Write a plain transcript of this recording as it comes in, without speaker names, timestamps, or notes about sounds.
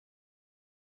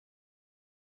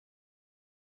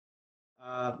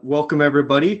Welcome,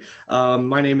 everybody.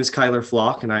 My name is Kyler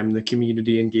Flock, and I'm the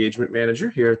Community Engagement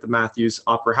Manager here at the Matthews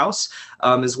Opera House,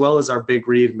 as well as our Big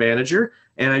Read Manager.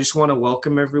 And I just want to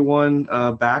welcome everyone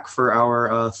back for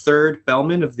our third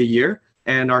Bellman of the year,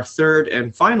 and our third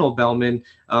and final Bellman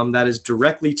that is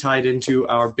directly tied into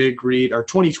our Big Read, our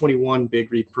 2021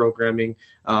 Big Read programming,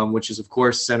 which is, of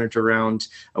course, centered around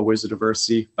A Wizard of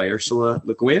Earthsea by Ursula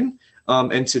K.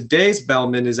 And today's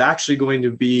Bellman is actually going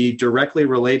to be directly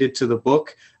related to the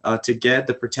book, to Ged,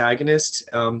 the protagonist,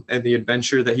 and the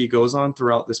adventure that he goes on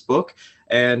throughout this book,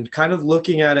 and kind of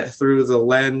looking at it through the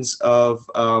lens of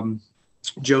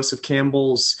Joseph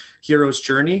Campbell's hero's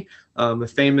journey, a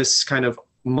famous kind of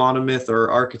monomyth or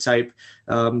archetype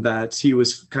that he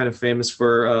was kind of famous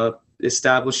for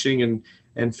establishing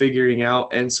and figuring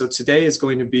out. And so today is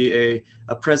going to be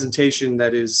a presentation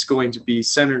that is going to be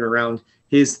centered around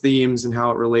his themes and how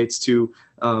it relates to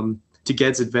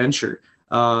Ged's adventure.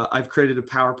 I've created a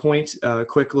PowerPoint, a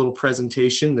quick little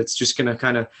presentation that's just going to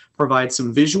kind of provide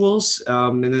some visuals.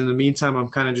 And in the meantime, I'm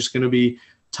kind of just going to be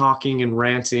talking and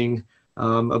ranting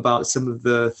about some of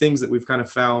the things that we've kind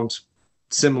of found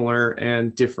similar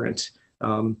and different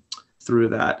through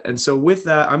that. And so with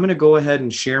that, I'm going to go ahead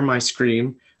and share my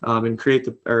screen and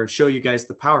show you guys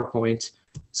the PowerPoint.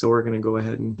 So we're going to go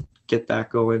ahead and get that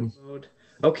going.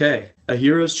 Okay, A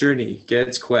Hero's Journey,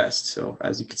 Ged's Quest. So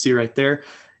as you can see right there,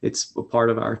 it's a part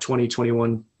of our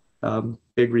 2021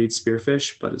 Big Read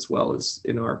Spearfish, but as well as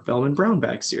in our Bellman Brown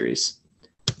Bag series.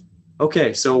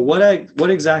 Okay, so what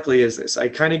exactly is this? I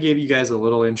kind of gave you guys a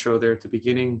little intro there at the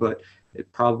beginning, but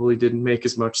it probably didn't make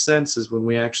as much sense as when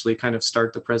we actually kind of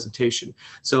start the presentation.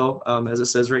 So as it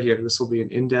says right here, this will be an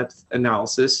in-depth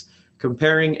analysis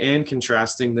comparing and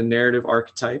contrasting the narrative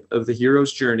archetype of the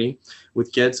hero's journey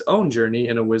with Ged's own journey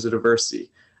in A Wizard of Earthsea.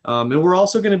 And we're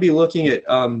also going to be looking at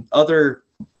other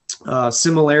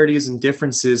similarities and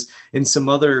differences in some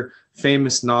other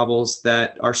famous novels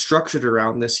that are structured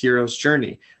around this hero's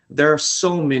journey. There are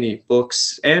so many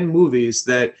books and movies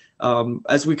that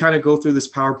as we kind of go through this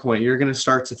PowerPoint, you're going to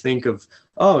start to think of,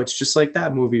 oh, it's just like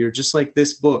that movie or just like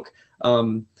this book.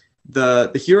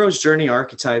 The hero's journey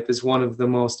archetype is one of the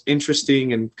most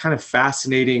interesting and kind of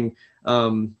fascinating,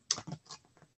 I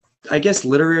guess,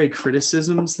 literary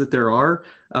criticisms that there are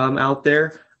out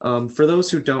there. For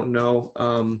those who don't know,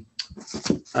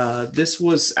 this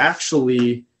was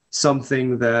actually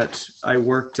something that I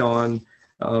worked on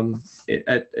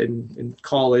in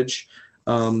college.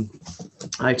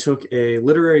 I took a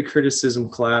literary criticism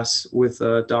class with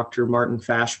Dr. Martin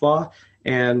Fashbaugh,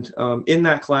 and in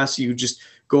that class you just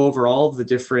go over all of the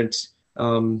different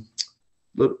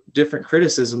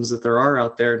criticisms that there are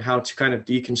out there and how to kind of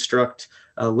deconstruct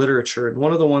literature. And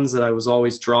one of the ones that I was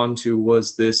always drawn to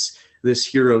was this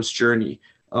hero's journey,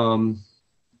 and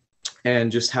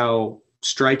just how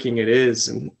striking it is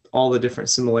and all the different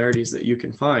similarities that you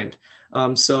can find.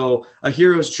 So a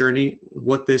hero's journey,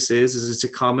 what this is it's a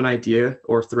common idea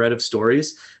or thread of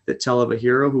stories that tell of a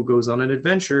hero who goes on an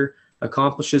adventure,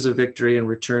 accomplishes a victory, and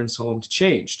returns home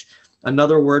changed.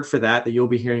 Another word for that you'll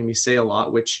be hearing me say a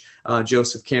lot, which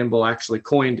Joseph Campbell actually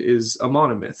coined, is a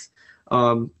monomyth.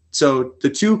 So the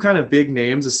two kind of big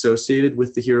names associated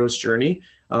with the hero's journey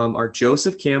are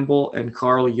Joseph Campbell and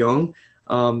Carl Jung.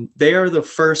 They are the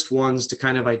first ones to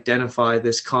kind of identify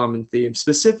this common theme.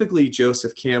 Specifically,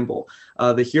 Joseph Campbell,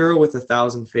 The Hero with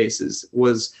 1,000 Faces,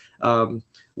 was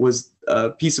a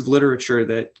piece of literature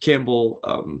that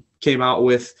Campbell came out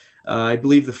with. I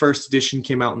believe the first edition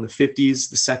came out in the 50s,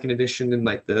 the second edition in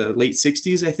like the late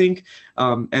 60s, I think.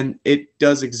 And it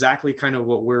does exactly kind of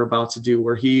what we're about to do,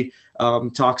 where he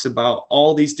talks about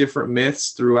all these different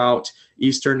myths throughout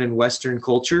Eastern and Western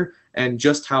culture and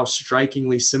just how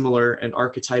strikingly similar and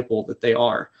archetypal that they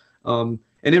are. And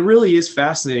it really is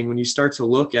fascinating when you start to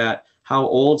look at how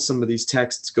old some of these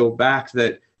texts go back,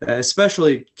 that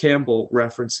especially Campbell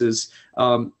references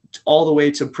all the way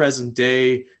to present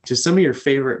day, to some of your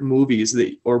favorite movies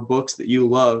or books that you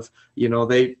love. You know,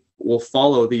 they will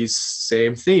follow these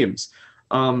same themes.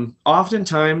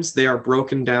 Oftentimes they are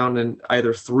broken down in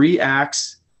either 3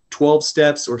 acts, 12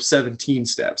 steps, or 17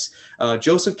 steps.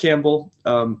 Joseph Campbell,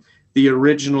 the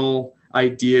original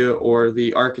idea or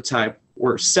the archetype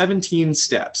were 17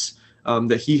 steps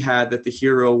that he had that the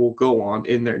hero will go on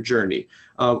in their journey.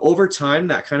 Over time,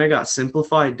 that kind of got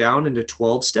simplified down into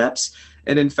 12 steps.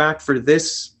 And in fact, for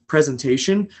this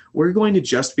presentation, we're going to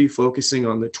just be focusing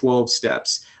on the 12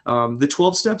 steps. The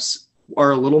 12 steps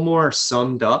are a little more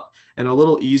summed up and a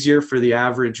little easier for the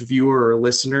average viewer or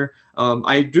listener.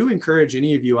 I do encourage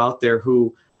any of you out there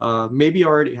who maybe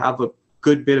already have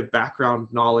good bit of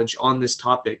background knowledge on this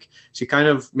topic to kind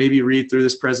of maybe read through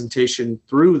this presentation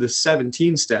through the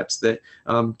 17 steps that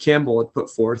Campbell had put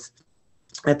forth.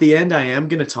 At the end, I am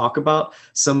going to talk about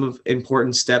some of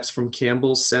important steps from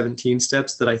Campbell's 17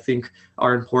 steps that I think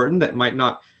are important that might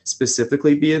not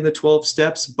specifically be in the 12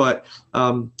 steps, but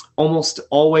almost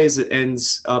always it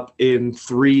ends up in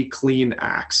 3 clean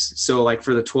acts. So like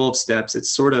for the 12 steps,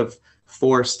 it's sort of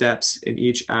 4 steps in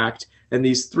each act. And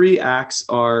these 3 acts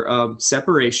are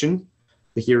separation,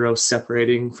 the hero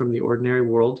separating from the ordinary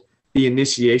world, the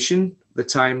initiation, the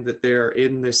time that they're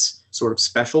in this sort of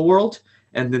special world,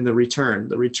 and then the return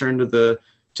to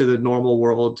the normal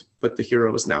world, but the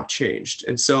hero is now changed.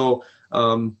 And so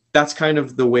that's kind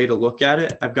of the way to look at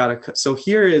it. So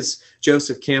here is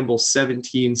Joseph Campbell's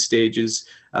 17 stages.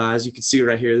 As you can see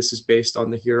right here, this is based on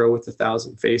The Hero with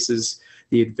 1,000 Faces,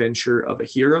 The Adventure of a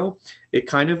Hero. It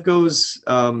kind of goes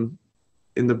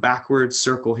in the backward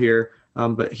circle here,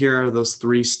 but here are those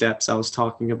 3 steps I was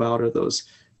talking about, or those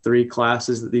 3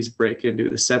 classes that these break into.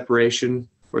 The separation,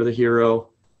 where the hero,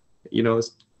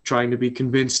 is trying to be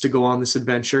convinced to go on this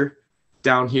adventure.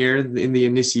 Down here in the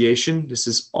initiation, this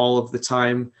is all of the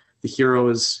time the hero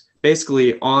is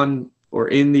basically on or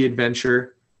in the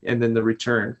adventure, and then the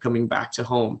return, coming back to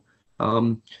home.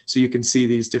 So you can see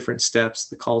these different steps: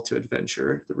 the call to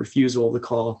adventure, the refusal of the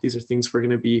call. These are things we're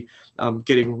going to be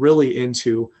getting really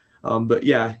into. But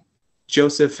yeah,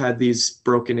 Joseph had these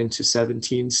broken into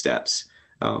 17 steps.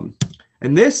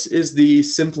 And this is the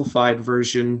simplified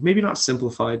version, maybe not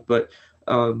simplified, but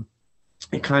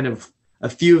it kind of, a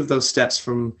few of those steps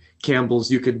from Campbell's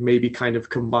you could maybe kind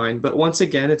of combine. But once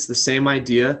again, it's the same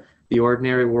idea: the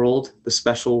ordinary world, the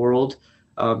special world.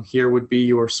 Here would be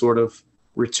your sort of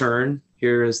return.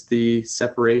 Here is the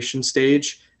separation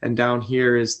stage, and down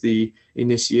here is the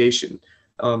initiation.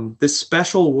 This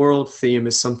special world theme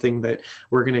is something that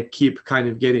we're going to keep kind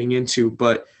of getting into,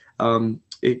 but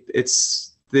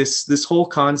it's this whole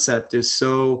concept is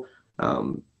so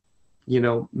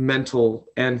mental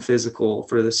and physical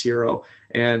for this hero,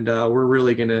 and we're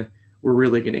really gonna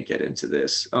get into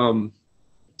this.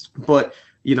 But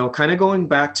kind of going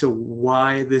back to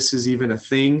why this is even a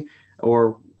thing,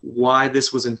 or why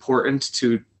this was important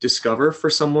to discover for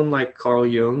someone like Carl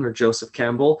Jung or Joseph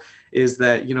Campbell, is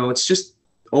that it's just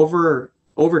over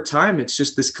time, it's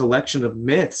just this collection of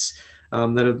myths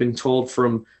that have been told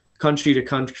from country to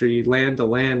country, land to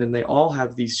land, and they all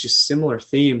have these just similar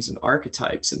themes and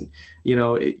archetypes. And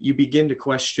you begin to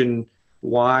question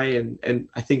why, and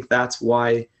I think that's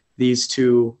why these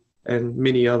two and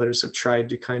many others have tried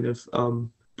to kind of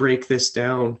break this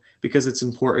down, because it's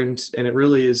important, and it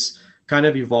really is kind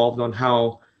of evolved on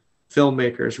how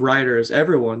filmmakers, writers,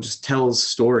 everyone just tells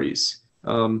stories.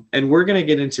 And we're going to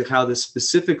get into how this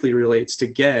specifically relates to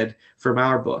Ged from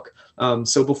our book.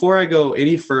 So before I go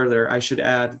any further, I should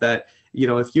add that,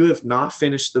 if you have not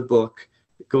finished the book,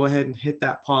 go ahead and hit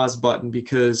that pause button,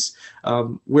 because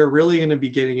we're really going to be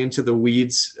getting into the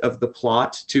weeds of the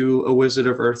plot to A Wizard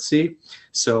of Earthsea.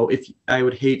 So I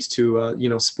would hate to,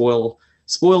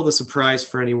 spoil the surprise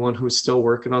for anyone who's still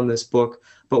working on this book.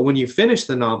 But when you finish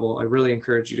the novel, I really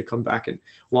encourage you to come back and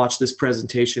watch this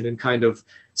presentation and kind of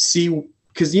see,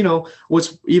 because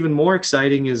what's even more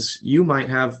exciting is you might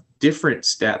have different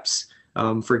steps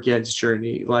for Ged's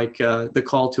journey, like the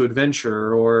call to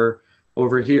adventure, or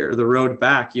over here the road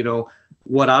back.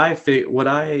 What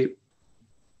I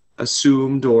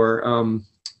assumed or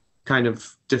kind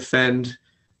of defend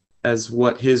as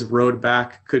what his road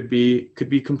back could be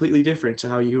completely different to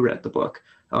how you read the book.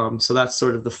 So that's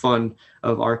sort of the fun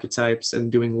of archetypes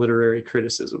and doing literary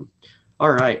criticism.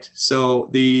 All right, so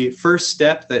the first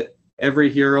step that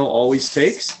every hero always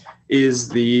takes is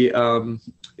the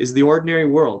ordinary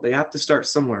world. They have to start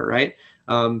somewhere, right?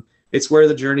 It's where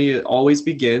the journey always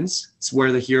begins. It's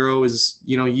where the hero is,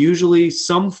 usually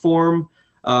some form,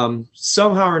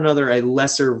 somehow or another, a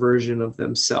lesser version of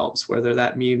themselves, whether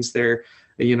that means they're,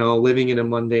 living in a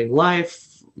mundane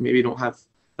life, maybe don't have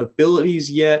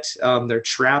abilities yet, they're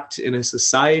trapped in a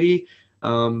society,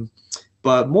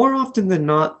 but more often than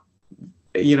not,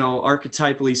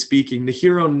 archetypally speaking, the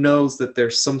hero knows that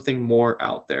there's something more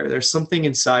out there. There's something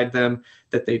inside them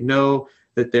that they know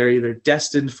that they're either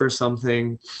destined for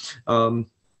something.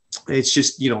 It's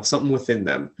just, something within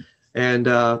them. And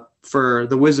for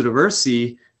the Wizard of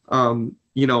Earthsea,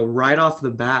 right off the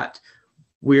bat,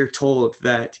 we're told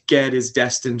that Ged is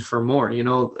destined for more.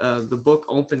 The book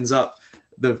opens up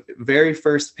the very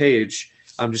first page.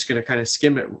 I'm just going to kind of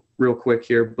skim it real quick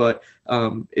here, but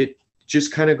it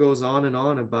just kind of goes on and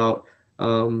on about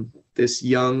this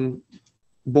young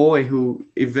boy who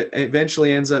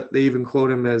eventually ends up, they even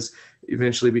quote him as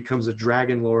eventually becomes a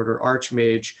dragon lord or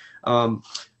archmage.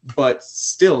 But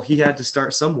still, he had to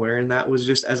start somewhere, and that was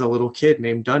just as a little kid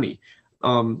named Dunny.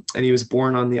 And he was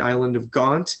born on the island of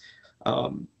Gaunt.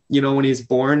 When he's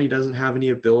born, he doesn't have any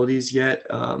abilities yet.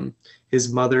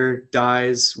 His mother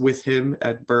dies with him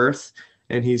at birth,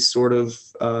 and he's sort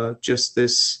of just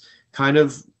this kind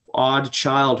of odd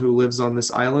child who lives on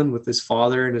this island with his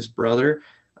father and his brother.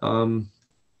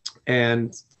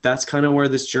 And that's kind of where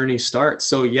this journey starts.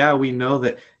 So yeah, we know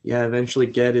that eventually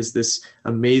Ged is this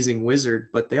amazing wizard,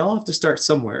 but they all have to start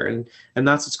somewhere, and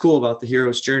that's what's cool about the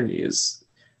hero's journey is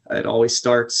it always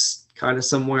starts kind of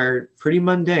somewhere pretty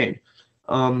mundane.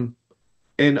 And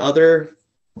other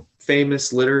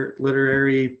famous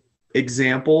literary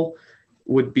example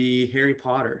would be Harry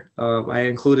Potter. I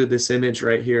included this image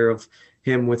right here of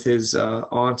him with his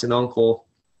aunt and uncle.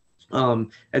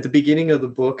 At the beginning of the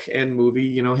book and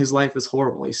movie, his life is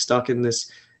horrible. He's stuck in the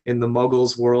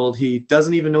Muggles world. He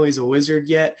doesn't even know he's a wizard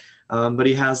yet, but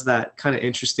he has that kind of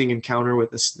interesting encounter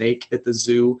with a snake at the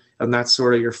zoo, and that's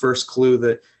sort of your first clue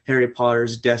that Harry Potter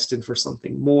is destined for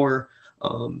something more.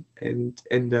 So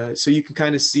you can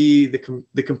kind of see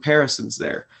the comparisons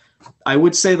there. I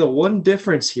would say the one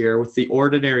difference here with the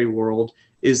ordinary world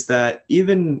is that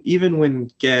even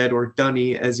when Ged, or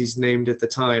Dunny as he's named at the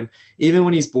time, even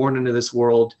when he's born into this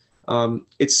world,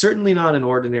 it's certainly not an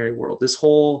ordinary world. This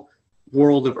whole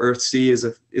world of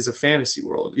Earthsea is a fantasy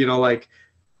world. Like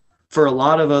for a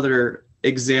lot of other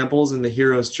examples in the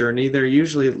hero's journey, they're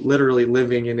usually literally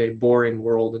living in a boring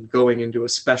world and going into a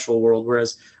special world,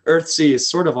 whereas Earthsea is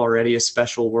sort of already a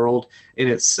special world in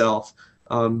itself.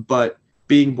 But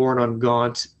being born on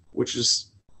Gaunt, which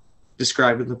is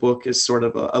described in the book as sort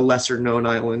of a lesser known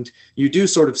island, you do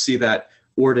sort of see that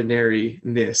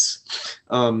ordinariness.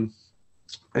 And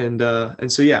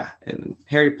so yeah, and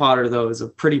Harry Potter though is a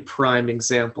pretty prime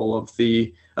example of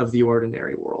the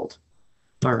ordinary world.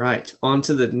 All right, on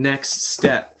to the next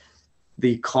step,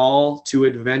 the call to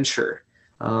adventure.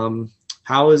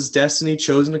 How is destiny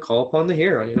chosen to call upon the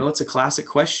hero? It's a classic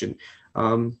question.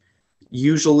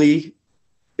 Usually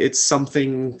it's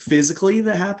something physically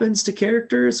that happens to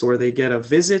characters, or they get a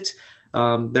visit.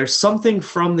 There's something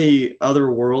from the other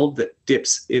world that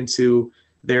dips into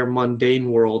their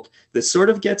mundane world that sort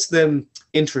of gets them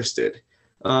interested.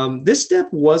 This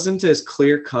step wasn't as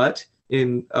clear-cut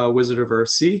in Wizard of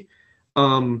Earthsea.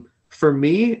 For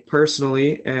me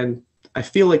personally, and I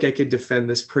feel like I could defend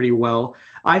this pretty well,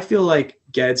 I feel like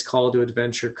Ged's call to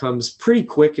adventure comes pretty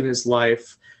quick in his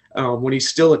life when he's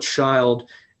still a child,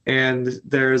 and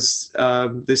there's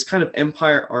this kind of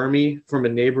empire army from a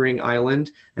neighboring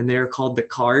island, and they're called the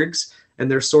Kargs, and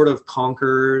they're sort of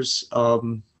conquerors,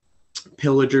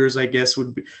 pillagers, I guess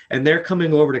would be, and they're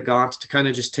coming over to Gaunt to kind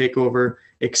of just take over,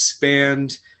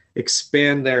 expand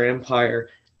their empire.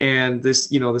 And this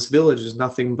village is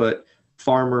nothing but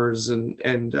farmers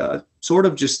and sort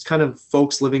of just kind of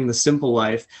folks living the simple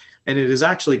life. And it is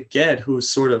actually Ged who is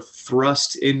sort of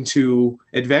thrust into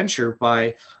adventure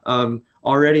by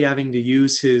already having to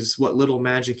use what little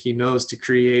magic he knows to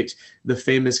create the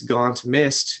famous Gaunt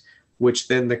mist, which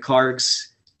then the Kargs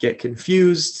get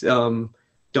confused, don't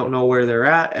know where they're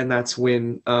at, and that's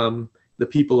when the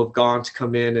people of Gaunt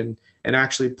come in and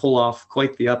actually pull off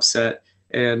quite the upset.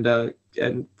 And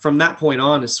from that point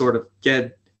on,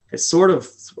 Ged has sort of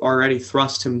already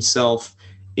thrust himself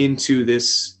into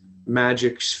this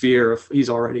magic sphere of he's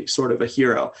already sort of a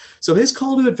hero. So his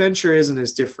call to adventure isn't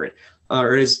as different,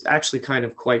 or is actually kind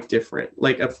of quite different.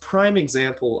 Like a prime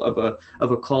example of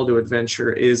a call to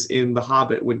adventure is in The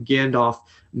Hobbit when Gandalf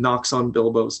knocks on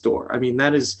Bilbo's door. I mean,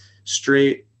 that is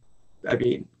straight,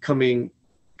 coming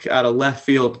out of left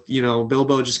field.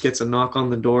 Bilbo just gets a knock on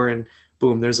the door and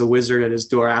boom, there's a wizard at his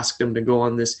door asking him to go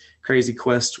on this crazy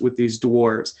quest with these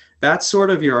dwarves. That's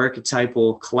sort of your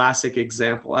archetypal classic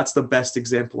example. That's the best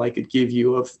example I could give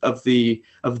you of the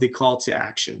call to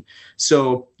action.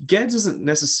 So Ged isn't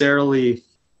necessarily,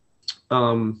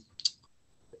 it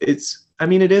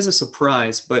is a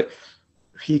surprise, but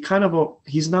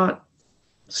he's not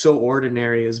so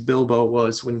ordinary as Bilbo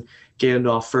was when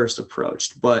Gandalf first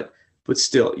approached, but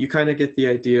still, you kind of get the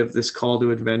idea of this call to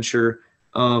adventure.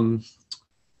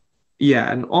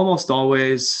 And almost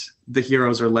always the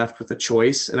heroes are left with a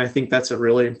choice. And I think that's a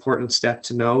really important step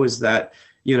to know, is that,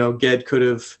 Ged could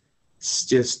have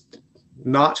just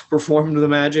not performed the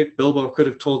magic. Bilbo could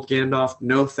have told Gandalf,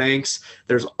 no thanks.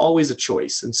 There's always a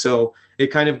choice. And so it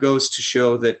kind of goes to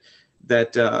show that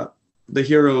the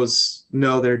heroes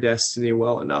know their destiny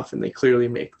well enough, and they clearly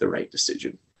make the right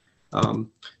decision.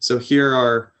 So here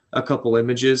are a couple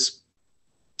images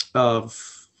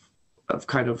of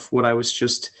kind of what I was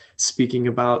just speaking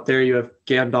about. There you have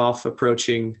Gandalf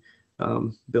approaching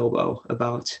Bilbo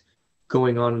about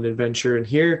going on an adventure. And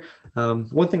here,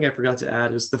 one thing I forgot to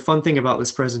add is the fun thing about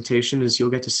this presentation is you'll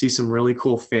get to see some really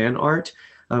cool fan art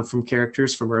from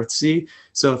characters from Earthsea.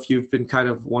 So if you've been kind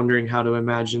of wondering how to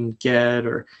imagine Ged,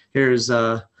 or here's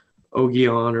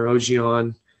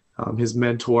Ogion, his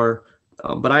mentor.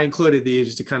 But I included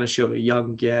these to kind of show a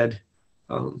young Ged,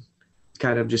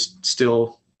 kind of just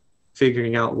still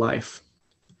figuring out life.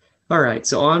 All right,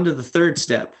 so on to the third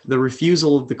step, the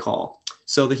refusal of the call.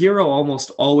 So the hero almost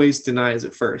always denies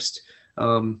at first.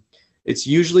 It's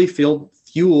usually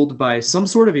fueled by some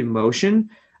sort of emotion,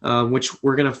 which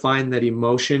we're going to find that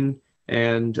emotion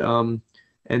and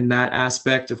that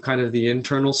aspect of kind of the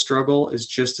internal struggle is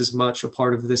just as much a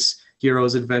part of this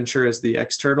hero's adventure as the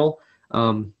external.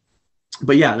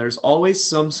 But yeah, there's always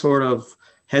some sort of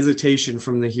hesitation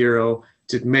from the hero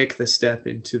to make the step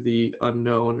into the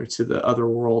unknown or to the other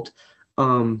world.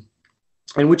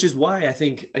 And which is why I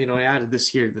think, I added this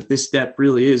here, that this step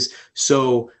really is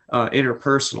so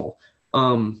interpersonal,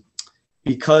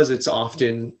 because it's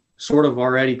often sort of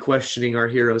already questioning our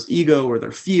hero's ego or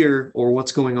their fear or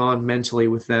what's going on mentally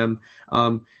with them.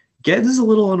 Ged is a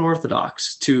little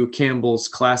unorthodox to Campbell's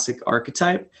classic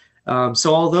archetype.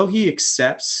 So although he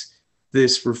accepts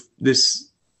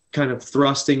this kind of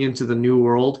thrusting into the new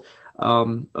world,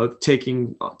 of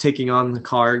taking on the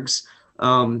Kargs,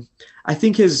 I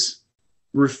think his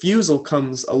refusal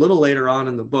comes a little later on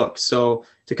in the book. So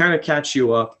to kind of catch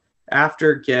you up,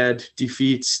 after Ged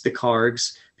defeats the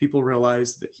Kargs, people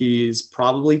realize that he's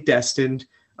probably destined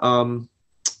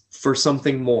for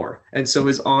something more. And so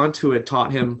his aunt, who had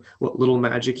taught him what little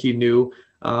magic he knew,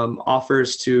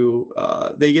 offers to,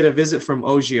 they get a visit from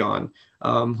Ogion,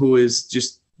 who is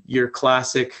just your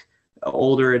classic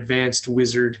older advanced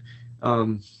wizard,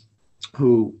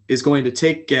 who is going to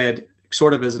take Ged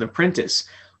sort of as an apprentice.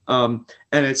 And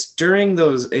it's during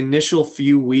those initial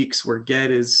few weeks where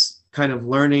Ged is kind of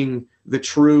learning the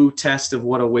true test of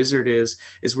what a wizard is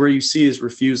where you see his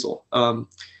refusal.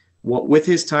 With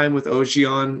his time with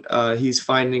Ogion, he's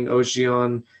finding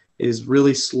Ogion is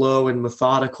really slow and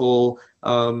methodical,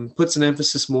 puts an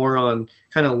emphasis more on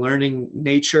kind of learning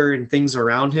nature and things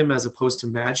around him as opposed to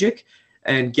magic.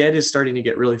 And Ged is starting to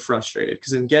get really frustrated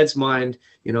because in Ged's mind,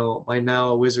 by now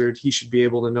a wizard, he should be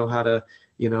able to know how to,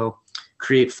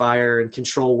 create fire and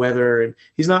control weather. And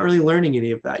he's not really learning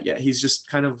any of that yet. He's just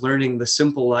kind of learning the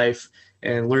simple life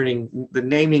and learning the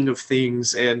naming of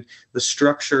things and the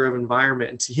structure of environment.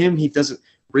 And to him, he doesn't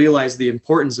realize the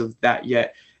importance of that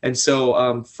yet. And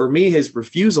so for me, his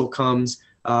refusal comes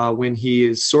when he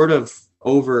is sort of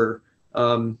over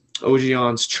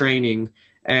Ogion's training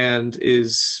and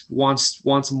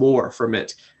wants more from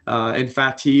it. In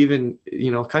fact, he even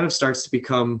kind of starts to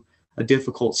become a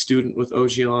difficult student with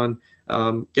Ogion,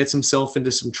 gets himself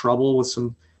into some trouble with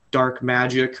some dark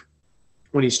magic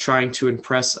when he's trying to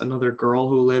impress another girl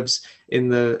who lives in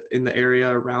the area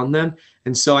around them.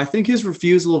 And so I think his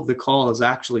refusal of the call is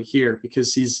actually here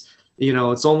because he's,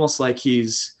 it's almost like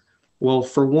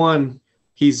for one,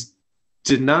 he's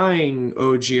denying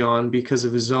Ogion because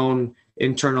of his own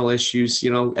internal issues.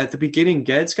 At the beginning,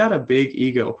 Ged's got a big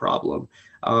ego problem.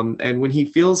 And when he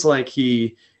feels like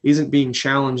he isn't being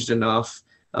challenged enough,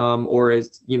 or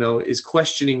is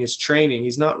questioning his training,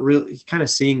 he's not really kind of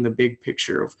seeing the big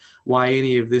picture of why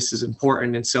any of this is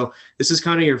important. And so this is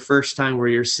kind of your first time where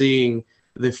you're seeing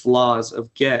the flaws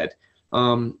of Ged.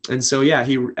 And so, yeah,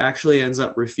 he actually ends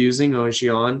up refusing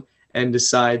Ogion and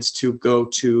decides to go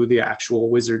to the actual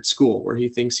wizard school where he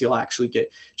thinks he'll actually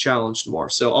get challenged more.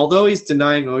 So although he's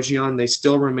denying Ogion, they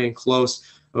still remain close.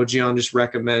 Ogion just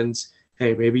recommends,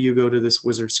 hey, maybe you go to this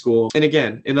wizard school. And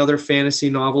again, in other fantasy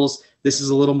novels, this is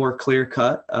a little more clear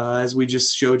cut. As we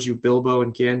just showed you Bilbo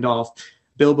and Gandalf,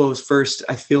 Bilbo's first,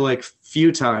 I feel like,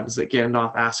 few times that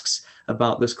Gandalf asks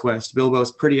about this quest,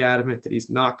 Bilbo's pretty adamant that he's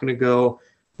not going to go.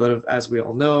 But as we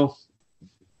all know,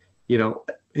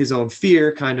 his own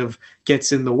fear kind of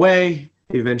gets in the way.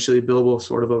 Eventually, Bilbo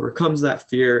sort of overcomes that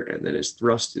fear and then is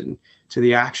thrust into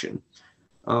the action.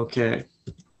 Okay.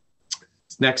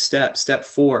 Next step, step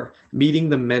 4, meeting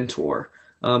the mentor.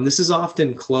 This is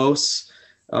often close,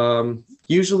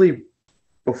 usually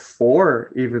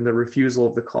before even the refusal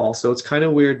of the call. So it's kind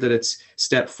of weird that it's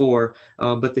step 4,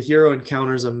 but the hero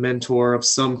encounters a mentor of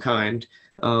some kind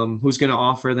who's going to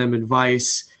offer them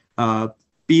advice,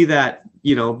 be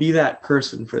that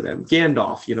person for them.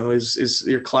 Gandalf, is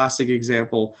your classic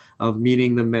example of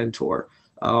meeting the mentor.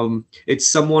 It's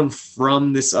someone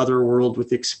from this other world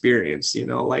with experience,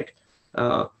 like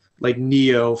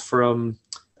Neo from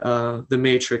The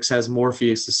Matrix has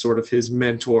Morpheus as sort of his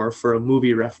mentor for a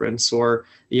movie reference, or,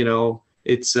 you know,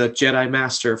 it's a Jedi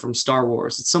Master from Star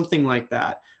Wars. It's something like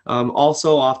that.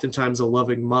 Also, oftentimes a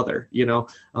loving mother, you know,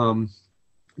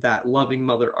 that loving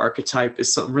mother archetype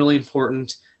is something really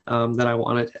important that I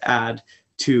wanted to add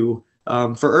to.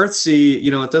 For Earthsea,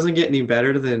 you know, it doesn't get any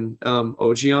better than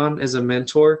Ogion as a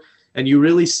mentor. And you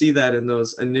really see that in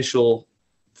those initial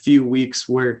few weeks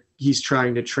where he's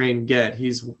trying to train Ged.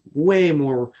 He's way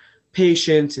more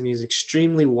patient and he's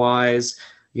extremely wise.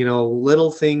 You know,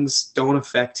 little things don't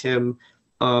affect him.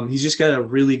 He's just got a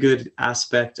really good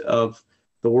aspect of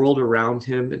the world around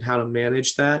him and how to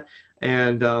manage that.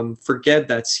 And for Ged,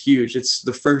 that's huge. It's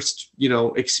the first, you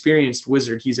know, experienced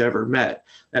wizard he's ever met.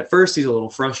 At first, he's a little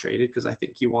frustrated because I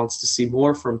think he wants to see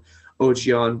more from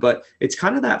Ogion, but it's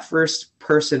kind of that first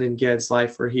person in Ged's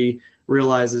life where he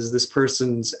realizes this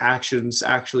person's actions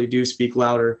actually do speak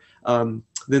louder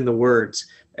than the words.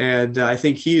 And I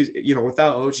think he, you know,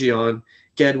 without Ogion,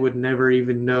 Ged would never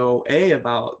even know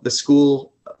about the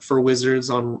school for wizards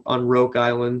on Roke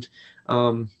Island.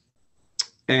 And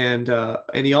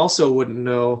he also wouldn't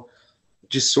know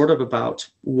just sort of about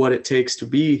what it takes to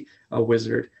be a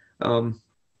wizard.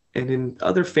 And in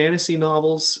other fantasy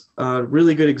novels,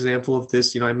 really good example of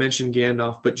this, you know, I mentioned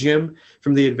Gandalf, but Jim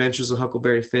from The Adventures of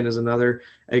Huckleberry Finn is another,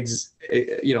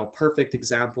 you know, perfect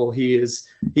example. He's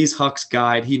Huck's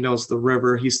guide. He knows the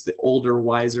river. He's the older,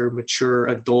 wiser, mature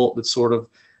adult that's sort of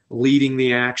leading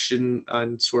the action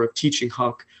and sort of teaching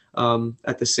Huck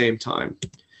at the same time.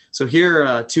 So here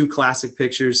are two classic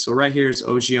pictures. So right here is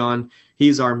Ogion.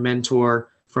 He's our mentor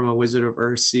from A Wizard of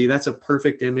Earthsea. That's a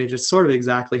perfect image. It's sort of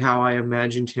exactly how I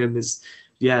imagined him, is,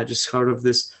 yeah, just sort of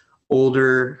this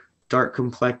older,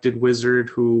 dark-complected wizard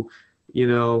who, you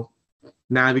know,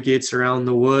 navigates around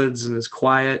the woods and is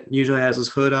quiet, usually has his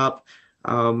hood up,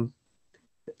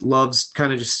 loves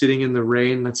kind of just sitting in the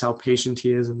rain. That's how patient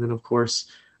he is. And then, of course,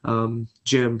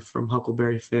 Jim from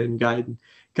Huckleberry Finn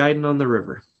guiding on the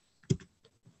river.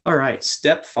 All right,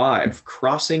 step 5,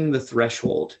 crossing the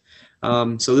threshold.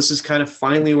 So this is kind of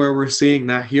finally where we're seeing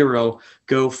that hero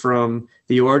go from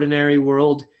the ordinary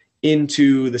world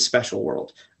into the special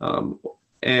world.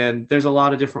 And there's a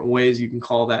lot of different ways you can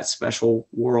call that special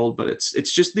world, but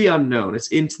it's just the unknown. It's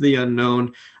into the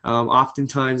unknown.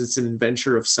 Oftentimes it's an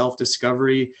adventure of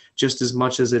self-discovery just as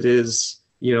much as it is,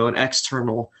 you know, an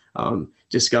external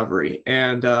discovery.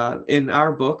 And in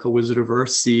our book, A Wizard of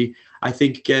Earthsea, I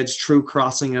think Ged's true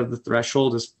crossing of the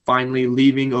threshold is finally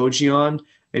leaving Ogion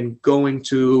and going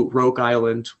to Roke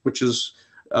Island, which is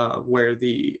where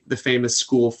the famous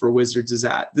school for wizards is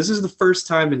at. This is the first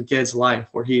time in Ged's life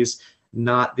where he's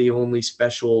not the only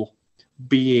special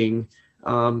being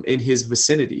in his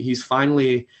vicinity. He's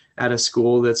finally at a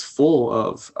school that's full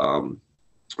of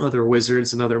other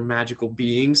wizards and other magical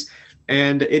beings,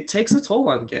 and it takes a toll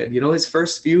on Ged. You know, his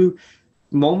first few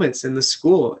moments in the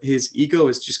school, his ego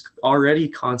is just already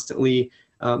constantly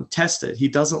tested. He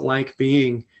doesn't like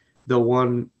being the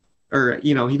one, or,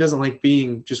 you know, he doesn't like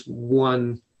being just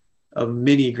one of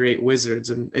many great wizards,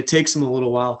 and it takes him a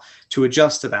little while to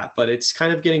adjust to that, but it's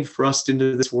kind of getting thrust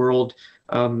into this world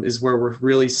is where we're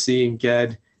really seeing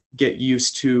Ged get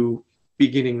used to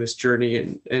beginning this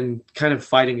journey and kind of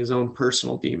fighting his own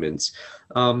personal demons.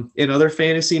 In other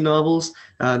fantasy novels,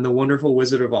 in The Wonderful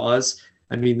Wizard of Oz,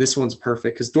 I mean, this one's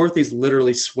perfect because Dorothy's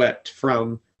literally swept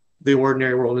from the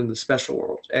ordinary world into the special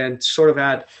world. And sort of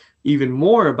add even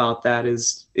more about that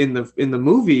is in the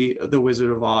movie The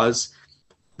Wizard of Oz,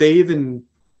 they even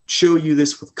show you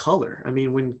this with color. I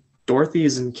mean, when Dorothy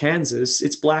is in Kansas,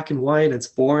 it's black and white, it's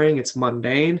boring, it's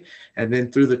mundane, and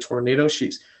then through the tornado,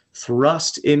 she's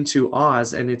thrust into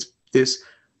Oz, and it's this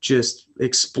just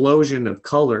explosion of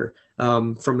color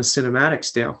from a cinematic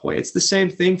standpoint. It's the same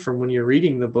thing from when you're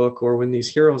reading the book or when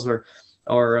these heroes are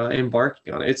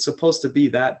embarking on it. It's supposed to be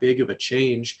that big of a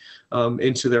change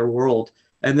into their world.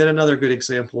 And then another good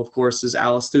example, of course, is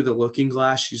Alice Through the Looking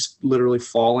Glass. She's literally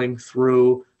falling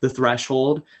through the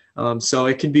threshold. So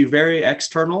it can be very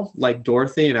external, like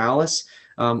Dorothy and Alice,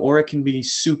 or it can be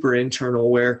super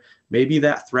internal, where maybe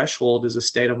that threshold is a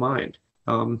state of mind.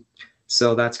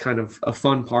 So that's kind of a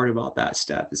fun part about that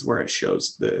step, is where it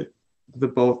shows the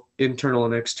both internal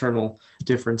and external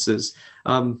differences.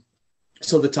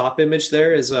 So the top image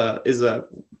there is a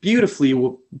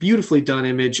beautifully done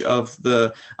image of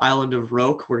the island of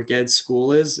Roke, where Ged's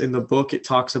school is. In the book, it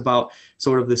talks about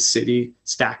sort of the city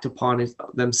stacked upon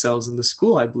themselves, and the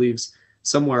school, I believe, is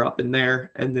somewhere up in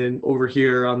there. And then over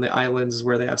here on the islands is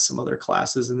where they have some other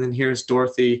classes. And then here's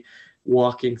Dorothy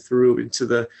walking through into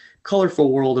the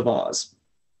colorful world of Oz.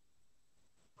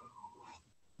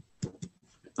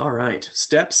 All right,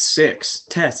 step 6,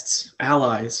 tests,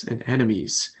 allies, and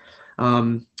enemies.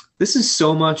 This is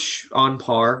so much on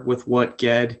par with what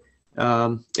Ged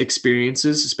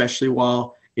experiences, especially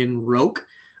while in Roke.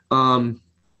 For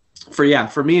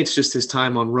me, it's just his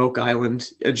time on Roke Island,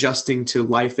 adjusting to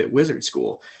life at Wizard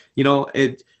School.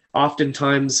 It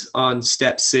oftentimes on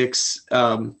step 6,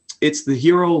 it's the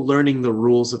hero learning the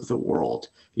rules of the world.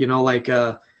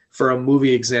 For a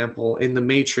movie example, in The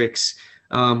Matrix,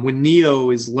 when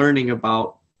Neo is learning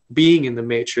about being in the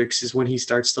Matrix is when he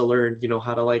starts to learn,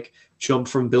 how to jump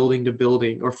from building to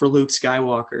building. Or for Luke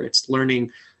Skywalker, it's learning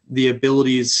the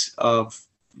abilities of,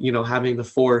 having the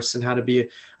Force and how to be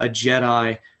a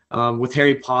Jedi. With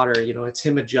Harry Potter, it's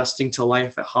him adjusting to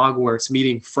life at Hogwarts,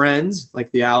 meeting friends like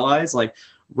the allies, like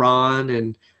Ron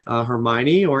and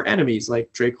Hermione, or enemies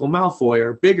like Draco Malfoy,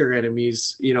 or bigger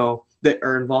enemies, that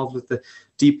are involved with the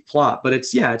deep plot. But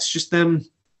it's just them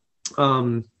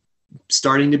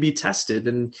starting to be tested,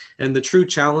 and the true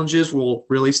challenges will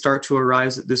really start to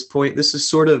arise at this point. This is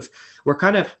sort of, we're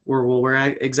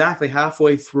exactly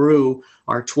halfway through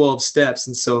our 12 steps,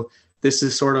 and so this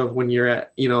is sort of when you're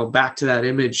at, back to that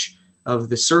image of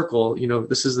the circle,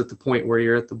 this is at the point where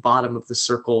you're at the bottom of the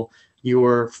circle.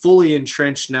 You're fully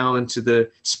entrenched now into the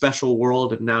special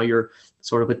world, and now you're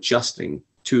sort of adjusting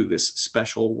to this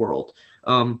special world.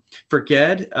 For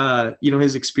Ged,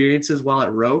 his experiences while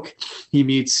at Roke, he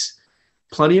meets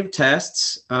plenty of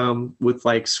tests with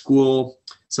school,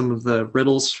 some of the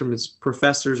riddles from his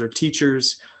professors or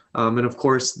teachers, and of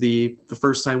course the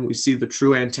first time we see the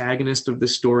true antagonist of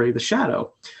this story, the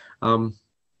Shadow. And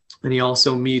he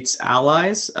also meets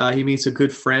allies. He meets a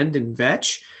good friend in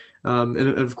Vetch, and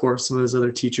of course some of his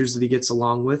other teachers that he gets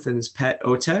along with, and his pet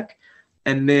Otek.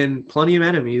 And then plenty of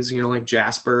enemies, like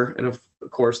Jasper, and of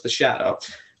course the Shadow.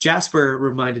 Jasper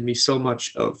reminded me so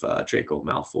much of Draco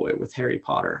Malfoy with Harry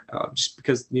Potter, just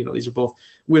because, these are both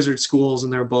wizard schools,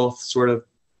 and they're both sort of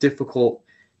difficult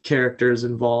characters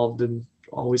involved, and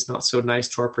always not so nice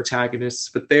to our protagonists.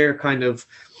 But they're kind of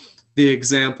the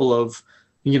example of,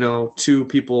 two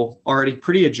people already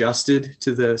pretty adjusted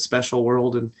to the special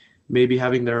world, and maybe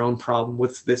having their own problem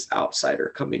with this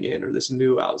outsider coming in, or this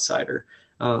new outsider.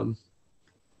 And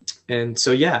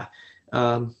so,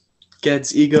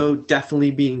 Ged's ego definitely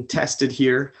being tested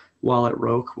here while at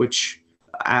Roke, which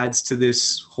adds to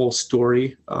this whole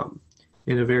story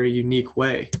in a very unique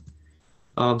way.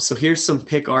 So here's some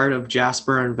pick art of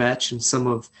Jasper and Vetch and some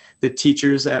of the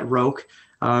teachers at Roke.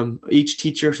 Each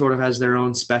teacher sort of has their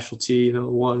own specialty.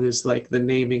 One is like the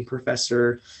naming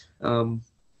professor. One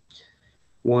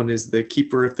is the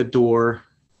keeper at the door.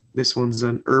 This one's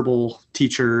an herbal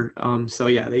teacher.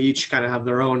 They each kind of have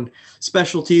their own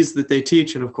specialties that they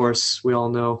teach. And of course, we all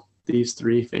know these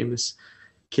 3 famous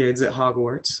kids at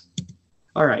Hogwarts.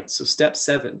 All right, so step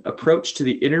 7, approach to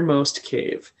the innermost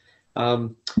cave.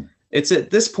 It's at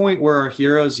this point where our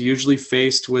heroes usually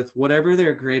faced with whatever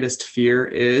their greatest fear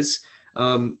is.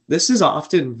 This is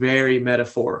often very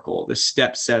metaphorical, this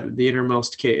step 7, the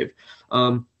innermost cave.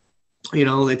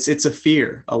 It's a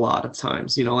fear a lot of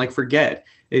times, for Ged.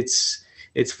 It's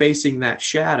facing that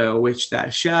shadow, which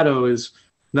that shadow is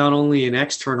not only an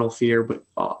external fear, but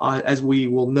as we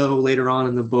will know later on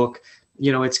in the book,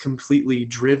 it's completely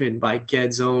driven by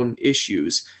Ged's own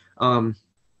issues. And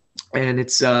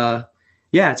it's usually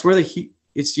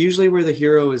where the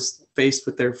hero is faced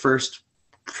with their first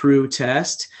true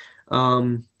test.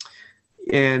 In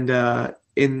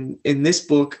this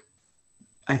book,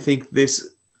 I think this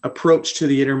approach to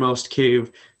the innermost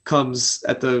cave comes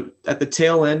at the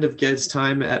tail end of Ged's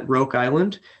time at Roke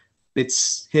Island.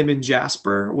 It's him and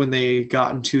Jasper when they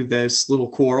got into this little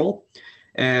quarrel,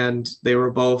 and they were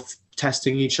both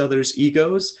testing each other's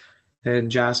egos,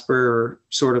 and Jasper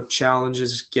sort of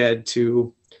challenges Ged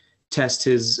to test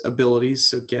his abilities.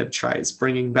 So Ged tries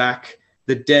bringing back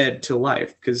the dead to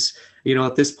life, because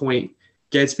at this point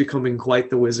Ged's becoming quite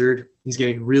the wizard. He's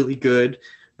getting really good.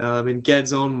 In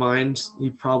Ged's own mind, he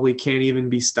probably can't even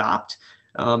be stopped.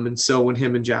 And so when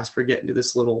him and Jasper get into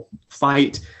this little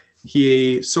fight,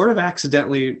 he sort of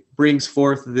accidentally brings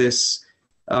forth this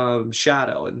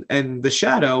shadow. And the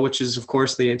shadow, which is, of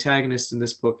course, the antagonist in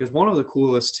this book, is one of the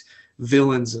coolest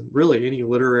villains in really any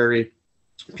literary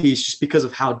piece, just because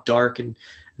of how dark and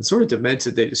sort of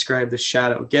demented they describe the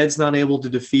shadow. Ged's not able to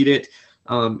defeat it.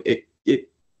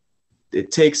 It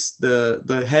takes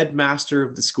the headmaster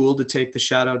of the school to take the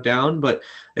shadow down, but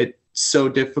it's so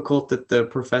difficult that the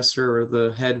professor or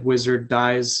the head wizard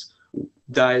dies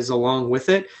along with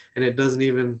it, and it doesn't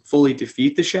even fully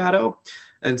defeat the shadow.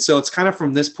 And so it's kind of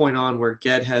from this point on where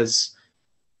Ged has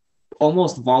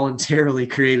almost voluntarily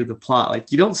created the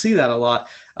plot. You don't see that a lot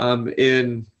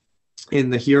in in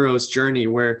the hero's journey,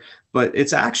 but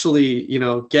it's actually,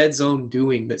 Ged's own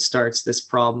doing that starts this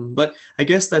problem. But I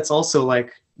guess that's also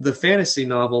like the fantasy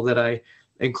novel that I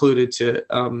included to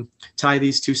tie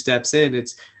these two steps in.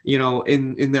 It's,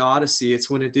 in the Odyssey, it's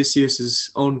when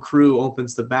Odysseus's own crew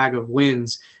opens the bag of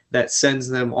winds that sends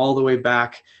them all the way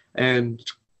back, and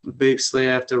basically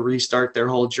have to restart their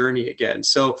whole journey again.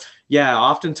 So yeah,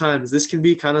 oftentimes this can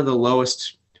be kind of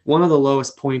one of the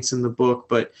lowest points in the book.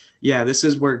 But yeah, this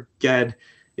is where Ged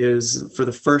is for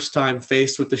the first time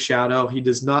faced with the shadow. He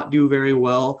does not do very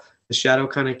well. The shadow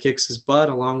kind of kicks his butt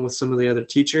along with some of the other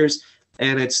teachers.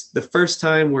 And it's the first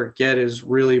time where Ged is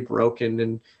really broken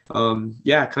and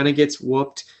kind of gets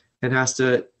whooped and has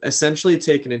to essentially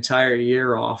take an entire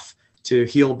year off to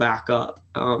heal back up.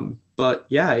 But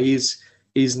yeah, he's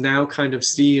now kind of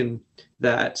seeing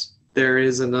that there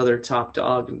is another top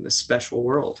dog in this special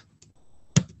world.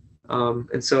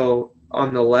 And so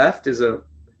on the left is a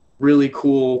really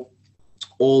cool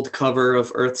old cover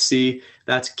of Earthsea.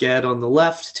 That's Ged on the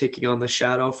left taking on the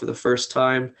shadow for the first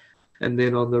time. And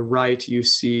then on the right, you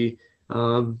see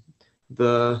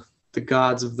the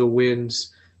gods of the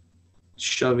winds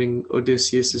shoving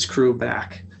Odysseus's crew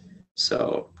back.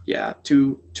 So yeah,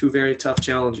 two very tough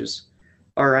challenges.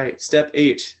 All right, step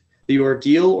 8, the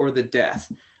ordeal or the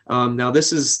death. Now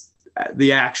this is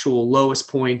the actual lowest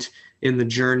point in the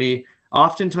journey.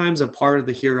 Oftentimes a part of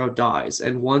the hero dies.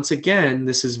 And once again,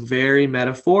 this is very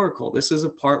metaphorical. This is a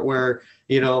part where,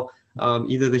 either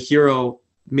the hero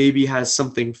maybe has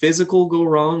something physical go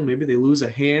wrong. Maybe they lose a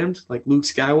hand, like Luke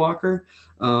Skywalker.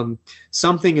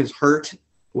 Something is hurt,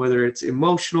 whether it's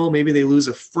emotional, maybe they lose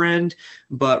a friend.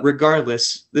 But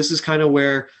regardless, this is kind of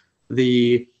where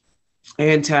the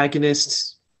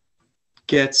antagonist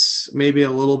gets maybe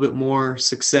a little bit more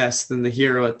success than the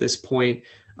hero at this point.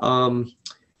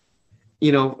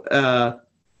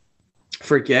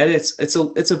 Forget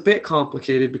it's a bit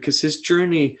complicated because his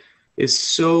journey is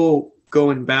so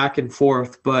going back and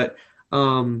forth. But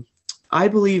I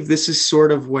believe this is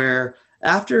sort of where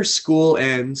after school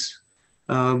ends,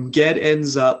 Ged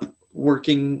ends up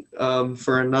working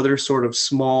for another sort of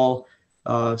small,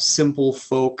 simple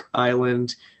folk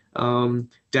island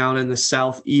down in the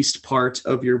southeast part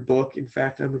of your book. In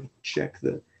fact, I'm going to check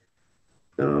the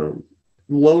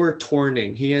Lower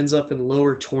Torning. He ends up in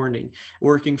Lower Torning,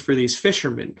 working for these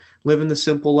fishermen, living the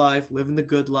simple life, living the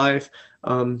good life.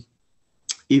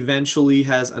 Eventually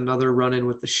has another run-in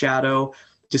with the shadow,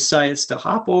 decides to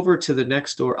hop over to the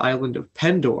next door island of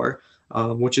Pendor,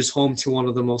 which is home to one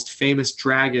of the most famous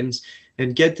dragons.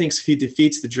 And Ged thinks if he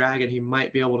defeats the dragon, he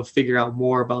might be able to figure out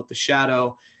more about the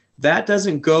shadow. That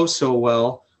doesn't go so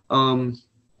well.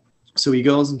 So he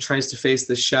goes and tries to face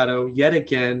the shadow yet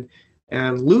again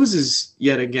and loses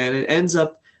yet again, and ends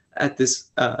up at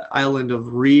this island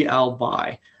of Re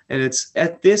Albai. And it's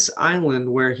at this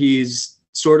island where he's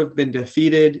sort of been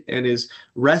defeated and is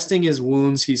resting his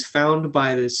wounds. He's found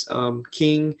by this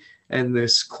king and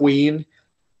this queen.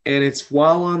 And it's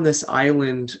while on this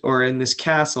island or in this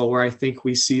castle where I think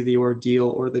we see the ordeal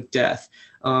or the death.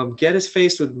 Ged is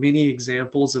faced with many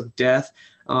examples of death.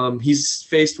 He's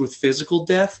faced with physical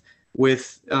death,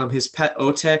 with his pet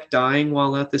Otek dying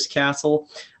while at this castle.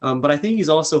 But I think he's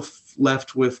also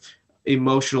left with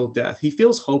emotional death. He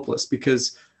feels hopeless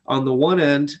because on the one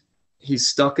end, he's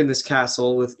stuck in this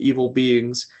castle with evil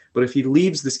beings. But if he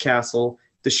leaves this castle,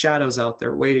 the shadow's out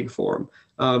there waiting for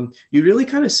him. You really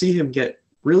kind of see him get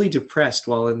really depressed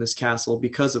while in this castle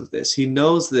because of this. He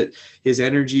knows that his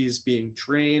energy is being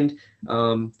drained.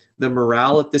 The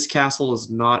morale at this castle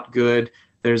is not good.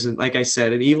 There's, like I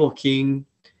said, an evil king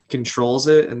controls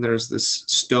it, and there's this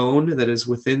stone that is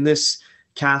within this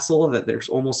castle that there's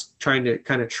almost trying to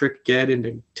kind of trick Ged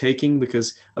into taking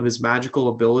because of his magical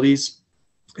abilities.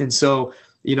 And so,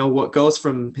 what goes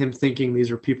from him thinking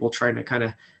these are people trying to kind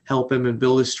of help him and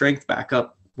build his strength back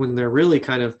up when they're really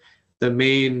kind of the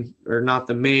main, or not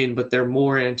the main, but they're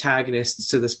more antagonists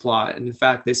to this plot. And in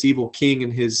fact, this evil king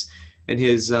and his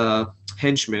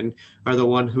henchmen are the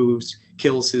one who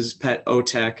kills his pet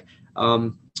Otek.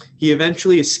 He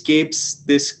eventually escapes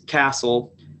this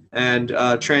castle and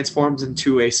transforms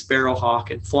into a sparrowhawk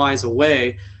and flies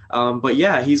away. But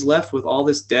yeah, he's left with all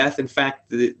this death. In fact,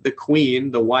 the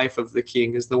queen, the wife of the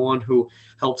king, is the one who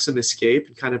helps him escape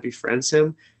and kind of befriends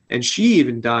him. And she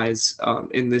even dies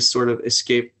in this sort of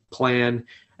escape plan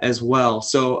as well.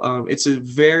 So it's a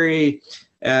very...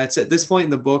 it's at this point in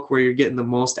the book where you're getting the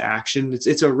most action.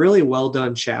 It's a really well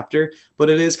done chapter, but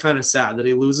it is kind of sad that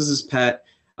he loses his pet.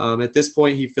 At this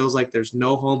point, he feels like there's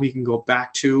no home he can go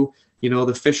back to.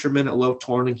 The fisherman at Low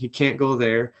Torning, he can't go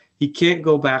there. He can't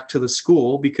go back to the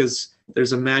school because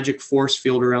there's a magic force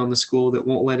field around the school that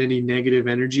won't let any negative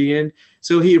energy in.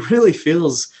 So he really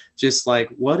feels just like,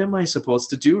 what am I supposed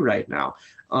to do right now?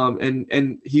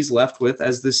 And he's left with,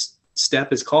 as this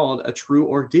step is called, a true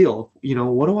ordeal.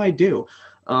 What do I do?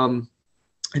 And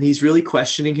he's really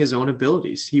questioning his own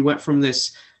abilities. He went from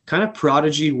this kind of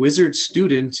prodigy wizard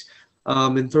student,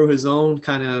 and through his own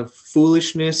kind of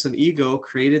foolishness and ego,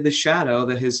 created the shadow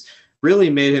that has really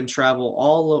made him travel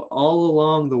all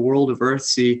along the world of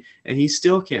Earthsea, and he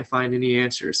still can't find any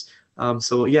answers.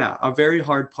 So yeah, a very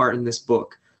hard part in this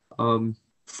book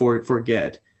for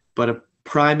Ged, but a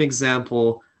prime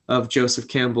example of Joseph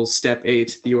Campbell's Step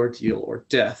 8, The Ordeal or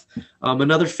Death.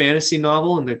 Another fantasy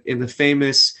novel in the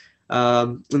famous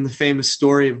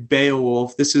story of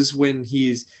Beowulf. This is when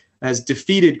has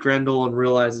defeated Grendel and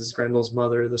realizes Grendel's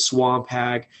mother, the swamp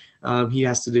hag. He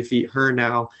has to defeat her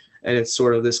now, and it's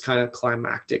sort of this kind of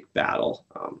climactic battle.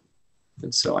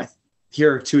 And so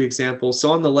here are two examples.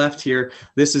 So on the left here,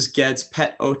 this is Ged's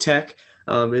pet Otek.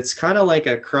 It's kind of like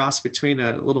a cross between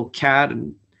a little cat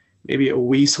and maybe a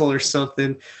weasel or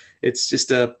something. It's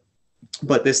just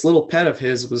but this little pet of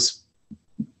his was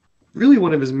really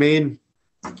one of his main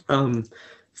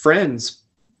friends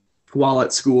while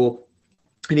at school.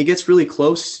 And he gets really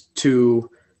close to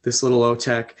this little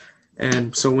Otek.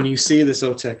 And so when you see this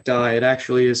Otek die, it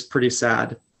actually is pretty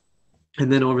sad.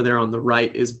 And then over there on the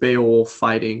right is Beowulf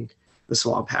fighting the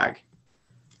swamp hag.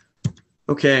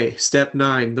 Okay, step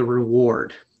 9, the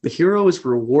reward. The hero is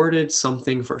rewarded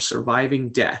something for surviving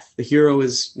death. The hero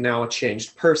is now a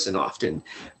changed person often.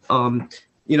 A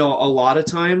lot of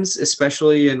times,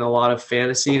 especially in a lot of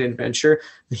fantasy and adventure,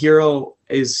 the hero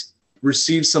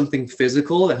receives something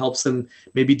physical that helps them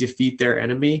maybe defeat their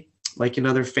enemy. Like in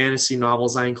other fantasy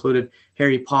novels, I included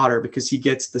Harry Potter because he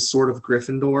gets the Sword of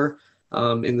Gryffindor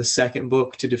in the second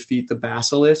book to defeat the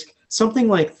basilisk. Something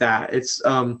like that. It's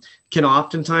can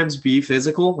oftentimes be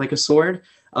physical, like a sword,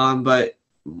 but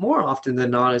more often than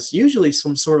not, it's usually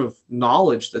some sort of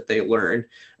knowledge that they learn,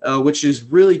 which is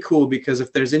really cool, because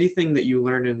if there's anything that you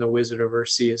learn in the Wizard of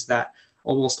Earthsea, is that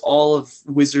almost all of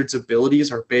Wizard's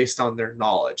abilities are based on their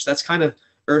knowledge. That's kind of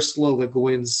Ursula Le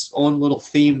Guin's own little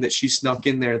theme that she snuck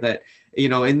in there, that,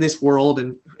 in this world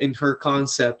and in her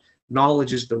concept,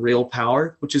 knowledge is the real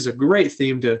power, which is a great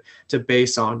theme to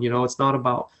base on. It's not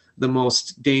about the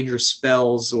most dangerous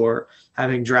spells or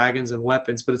having dragons and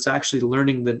weapons, but it's actually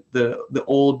learning the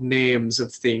old names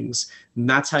of things, and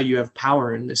that's how you have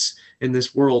power in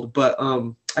this world. But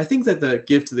I think that the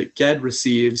gift that Ged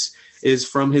receives is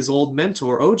from his old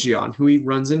mentor Ogion, who he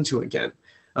runs into again.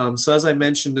 So as I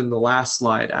mentioned in the last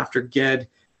slide, after Ged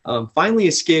finally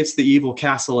escapes the evil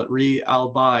castle at Re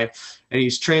Albai, and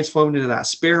he's transformed into that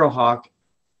sparrowhawk,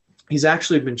 he's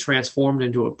actually been transformed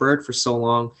into a bird for so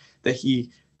long that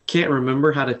he can't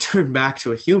remember how to turn back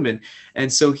to a human.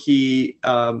 And so he,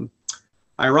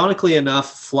 ironically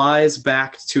enough, flies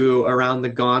back to around the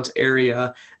Gaunt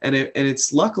area, and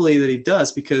it's luckily that he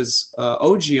does, because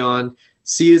Ogion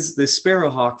sees the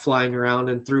sparrowhawk flying around,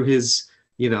 and through his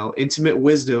intimate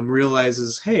wisdom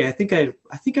realizes, hey, I think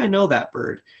I know that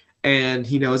bird, and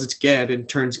he knows it's Ged and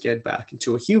turns Ged back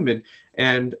into a human,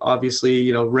 and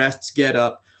obviously rests Ged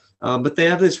up. But they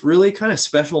have this really kind of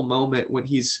special moment when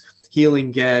he's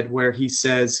healing Ged, where he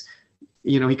says,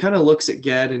 he kind of looks at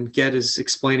Ged, and Ged is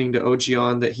explaining to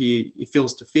Ogion that he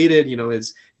feels defeated.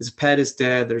 His pet is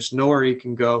dead. There's nowhere he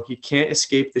can go. He can't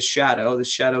escape the shadow. The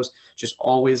shadow's just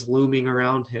always looming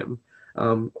around him.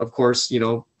 Of course,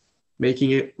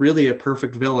 making it really a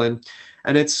perfect villain.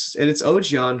 And it's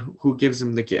Ogion who gives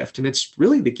him the gift, and it's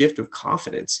really the gift of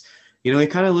confidence. He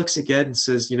kind of looks at Ged and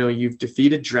says, you've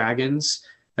defeated dragons.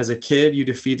 As a kid, you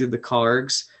defeated the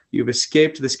Kargs. You've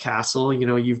escaped this castle.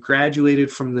 You've graduated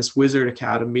from this wizard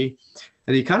academy.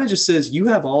 And he kind of just says, you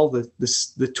have all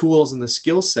the tools and the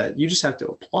skill set. You just have to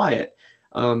apply it.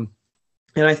 And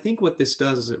I think what this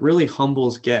does is it really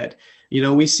humbles Ged.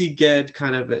 We see Ged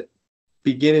kind of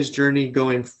begin his journey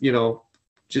going,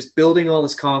 just building all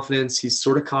this confidence. He's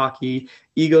sort of cocky,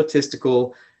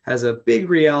 egotistical, has a big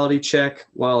reality check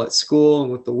while at school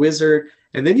and with the wizard.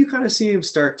 And then you kind of see him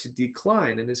start to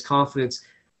decline in his confidence.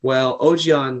 Well,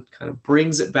 Ogion kind of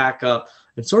brings it back up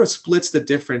and sort of splits the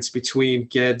difference between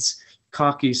Ged's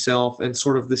cocky self and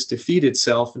sort of this defeated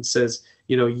self, and says,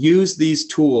 use these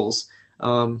tools,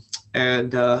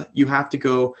 and you have to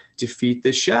go defeat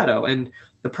this shadow. And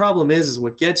the problem is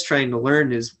what Ged's trying to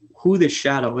learn is who this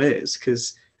shadow is,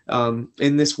 because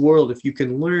in this world, if you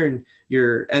can learn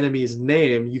your enemy's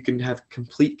name, you can have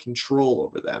complete control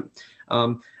over them.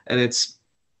 And it's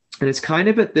kind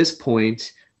of at this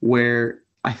point where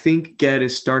I think Ged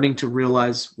is starting to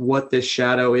realize what this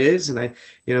shadow is, and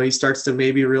he starts to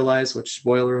maybe realize, which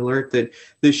spoiler alert, that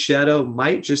this shadow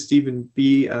might just even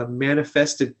be a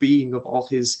manifested being of all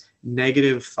his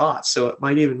negative thoughts. So it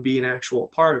might even be an actual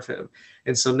part of him.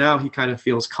 And so now he kind of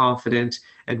feels confident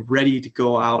and ready to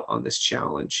go out on this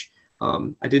challenge.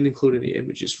 I didn't include any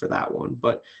images for that one,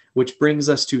 but which brings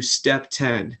us to step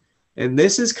 10. And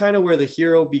this is kind of where the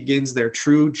hero begins their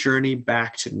true journey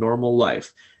back to normal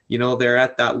life. They're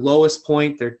at that lowest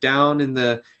point. They're down in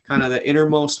the kind of the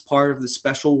innermost part of the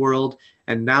special world.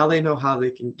 And now they know how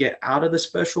they can get out of the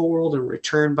special world and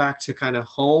return back to kind of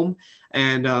home.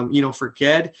 And, for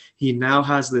Ged, he now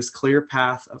has this clear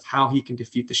path of how he can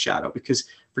defeat the shadow. Because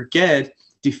for Ged,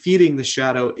 defeating the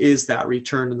shadow is that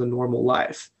return to the normal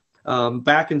life.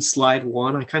 Back in slide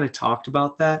 1, I kind of talked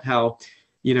about that, how,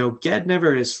 Ged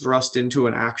never is thrust into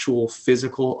an actual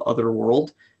physical other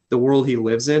world. The world he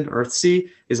lives in, Earthsea,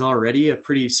 is already a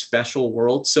pretty special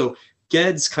world. So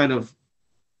Ged's kind of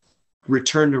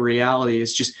return to reality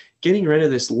is just getting rid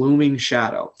of this looming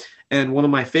shadow. And one of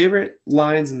my favorite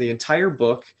lines in the entire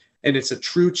book, and it's a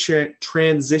true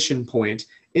transition point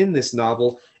in this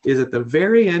novel, is at the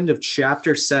very end of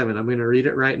chapter 7. I'm going to read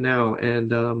it right now.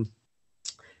 And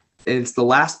it's the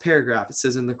last paragraph. It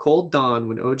says, "In the cold dawn,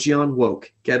 when Ogion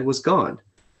woke, Ged was gone.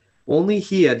 Only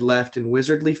he had left in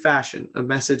wizardly fashion a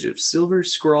message of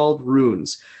silver-scrawled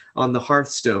runes on the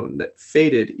hearthstone that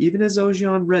faded even as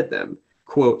Ogion read them.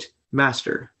 Quote,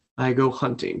 'Master, I go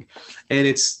hunting.'" And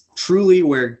it's truly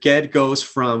where Ged goes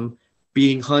from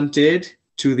being hunted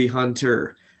to the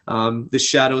hunter. The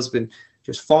shadow's been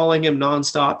just following him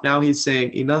nonstop. Now he's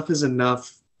saying, enough is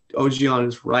enough. Ogion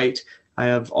is right. I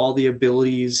have all the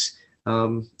abilities. I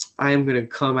am going to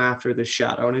come after the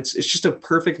shadow. And it's just a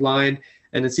perfect line.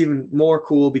 And it's even more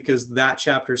cool because that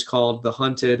chapter is called The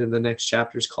Hunted and the next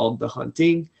chapter is called The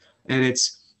Hunting. And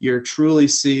you're truly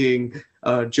seeing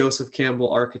Joseph Campbell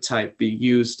archetype be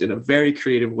used in a very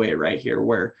creative way right here,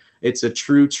 where it's a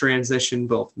true transition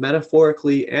both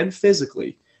metaphorically and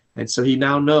physically. And so he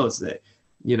now knows that,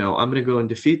 I'm going to go and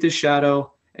defeat the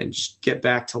shadow and just get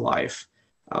back to life.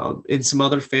 In some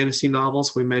other fantasy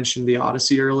novels, we mentioned the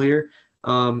Odyssey earlier.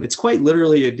 It's quite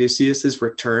literally Odysseus's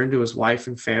return to his wife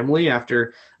and family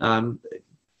after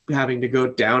having to go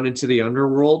down into the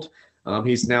underworld.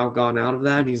 He's now gone out of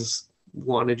that, and he's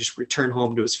wanting to just return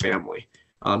home to his family.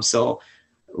 So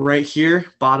right here,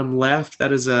 bottom left,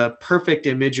 that is a perfect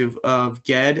image of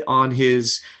Ged on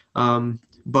his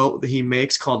boat that he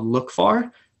makes called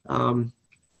Lookfar.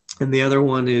 And the other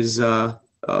one is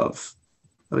of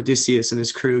Odysseus and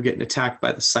his crew getting attacked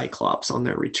by the Cyclops on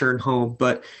their return home.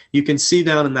 But you can see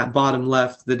down in that bottom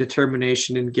left the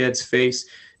determination in Ged's face.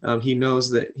 He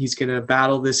knows that he's going to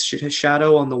battle this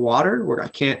shadow on the water where I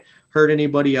can't hurt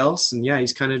anybody else. And yeah,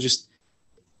 he's kind of just,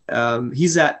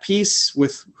 he's at peace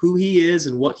with who he is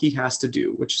and what he has to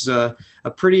do, which is a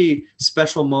pretty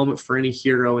special moment for any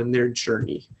hero in their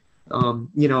journey. In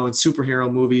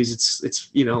superhero movies, it's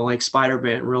like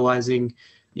Spider-Man realizing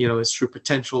his true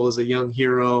potential as a young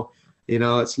hero.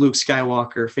 It's Luke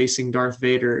Skywalker facing Darth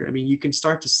Vader. I mean, you can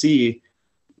start to see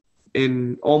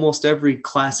in almost every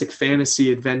classic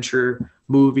fantasy adventure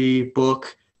movie,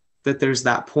 book, that there's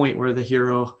that point where the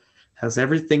hero has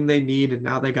everything they need and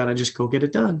now they got to just go get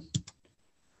it done.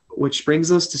 Which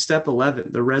brings us to step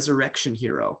 11, the resurrection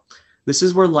hero. This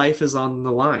is where life is on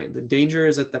the line. The danger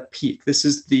is at the peak. This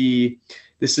is the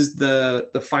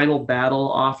final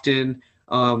battle often.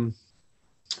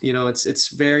 It's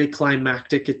very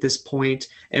climactic at this point.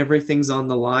 Everything's on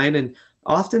the line, and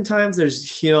oftentimes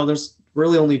there's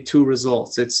really only two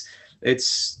results. It's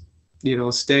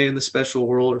stay in the special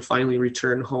world or finally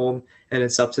return home, and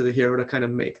it's up to the hero to kind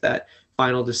of make that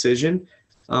final decision.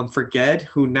 For Ged,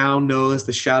 who now knows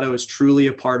the shadow is truly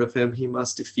a part of him, he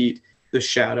must defeat the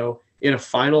shadow in a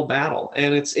final battle.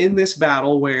 And it's in this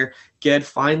battle where Ged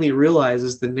finally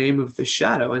realizes the name of the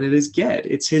shadow, and it is Ged.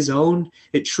 It's his own,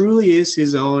 it truly is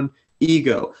his own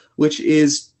ego,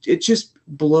 it just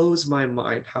blows my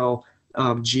mind how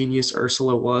genius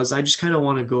Ursula was. I just kind of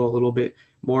want to go a little bit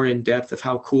more in depth of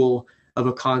how cool of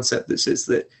a concept this is,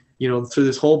 that, through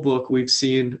this whole book, we've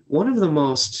seen one of the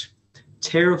most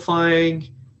terrifying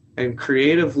and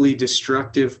creatively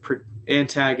destructive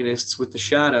antagonists with the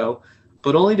shadow,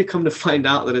 but only to come to find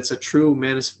out that it's a true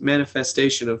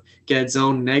manifestation of Ged's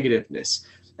own negativeness.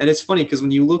 And it's funny because when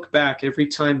you look back, every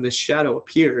time this shadow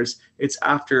appears, it's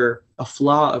after a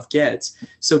flaw of Ged's.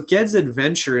 So Ged's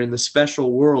adventure in the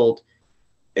special world,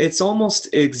 it's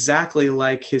almost exactly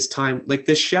like his time. Like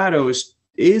this shadow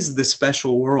is the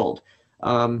special world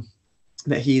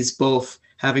that he's both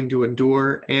having to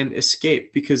endure and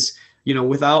escape, because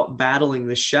without battling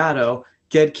the shadow,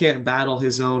 Ged can't battle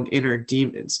his own inner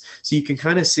demons. So you can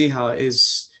kind of see how it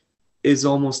is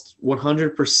almost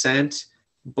 100%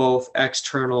 both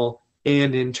external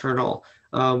and internal,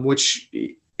 which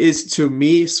is to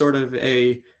me sort of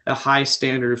a high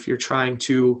standard if you're trying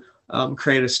to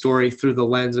create a story through the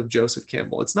lens of Joseph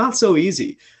Campbell. It's not so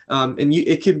easy, and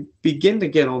it could begin to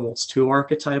get almost too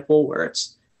archetypal, where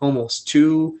it's almost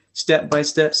too step by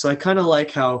step. So I kind of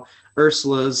like how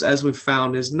Ursula's, as we've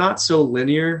found, is not so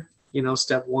linear.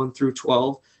 Step 1 through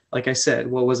 12. Like I said,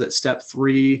 what was it? Step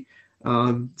 3,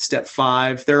 step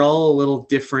 5. They're all a little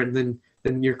different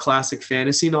than your classic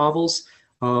fantasy novels.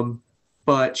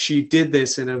 But she did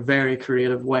this in a very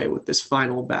creative way with this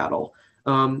final battle.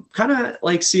 Kind of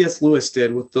like C.S. Lewis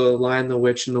did with The Lion, the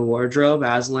Witch, and the Wardrobe,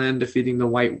 Aslan defeating the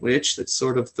White Witch. That's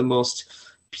sort of the most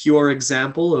pure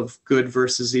example of good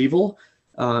versus evil.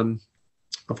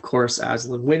 Of course,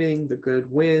 Aslan winning, the good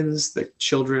wins, the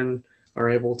children are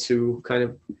able to kind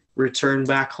of return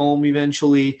back home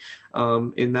eventually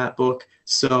in that book.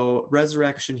 So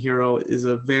Resurrection Hero is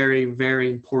a very, very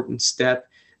important step,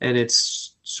 and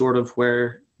it's sort of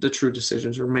where the true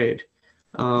decisions are made.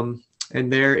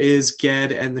 And there is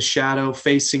Ged and the Shadow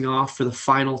facing off for the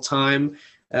final time.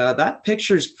 That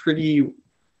picture is pretty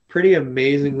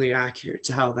amazingly accurate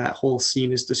to how that whole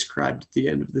scene is described at the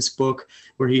end of this book,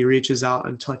 where he reaches out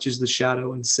and touches the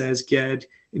shadow and says Ged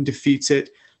and defeats it.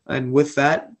 And with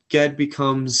that, Ged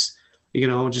becomes,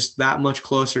 just that much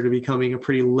closer to becoming a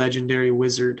pretty legendary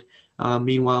wizard.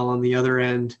 Meanwhile, on the other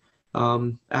end,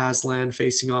 Aslan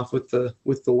facing off with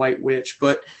the White Witch.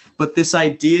 But this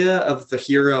idea of the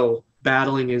hero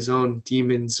battling his own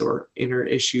demons or inner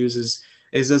issues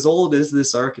is as old as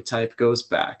this archetype goes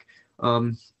back.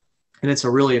 And it's a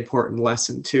really important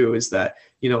lesson too, is that,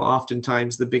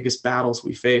 oftentimes the biggest battles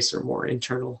we face are more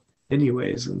internal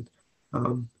anyways.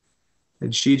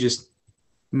 And she just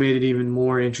made it even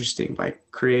more interesting by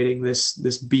creating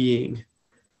this being.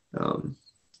 And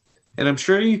I'm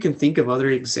sure you can think of other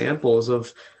examples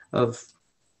of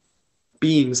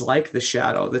beings like the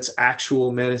Shadow that's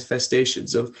actual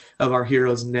manifestations of our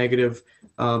hero's negative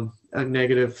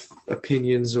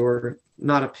opinions, or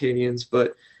not opinions,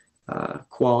 but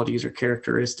qualities or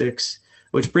characteristics,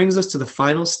 which brings us to the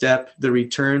final step, the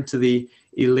return to the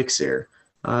elixir.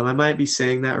 I might be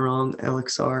saying that wrong,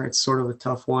 elixir. It's sort of a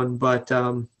tough one, but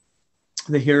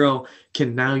the hero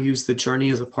can now use the journey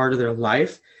as a part of their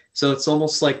life. So it's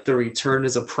almost like the return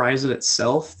is a prize in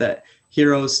itself, that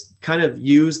heroes kind of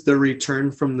use the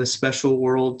return from the special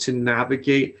world to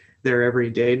navigate their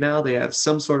everyday now. They have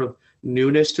some sort of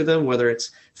newness to them, whether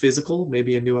it's physical,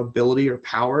 maybe a new ability or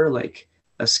power like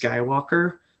a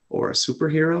Skywalker or a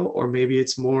superhero, or maybe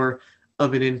it's more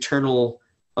of an internal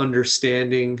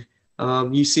understanding.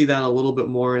 You see that a little bit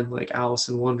more in like Alice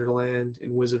in Wonderland,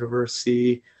 in Wizard of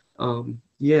Earthsea.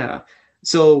 Yeah.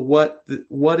 So what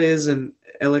is an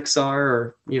elixir,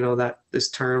 or that this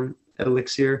term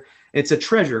elixir? It's a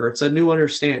treasure. It's a new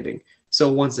understanding.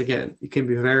 So once again, it can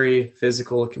be very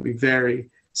physical. It can be very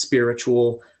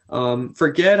spiritual.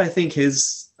 For Ged, I think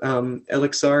his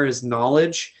elixir is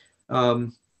knowledge.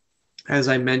 As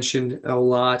I mentioned a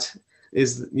lot,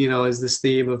 is this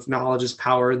theme of knowledge is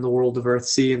power in the world of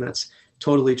Earthsea, and that's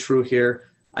totally true here.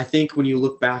 I think when you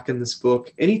look back in this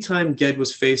book, anytime Ged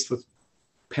was faced with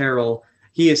peril,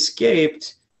 he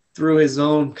escaped through his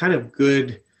own kind of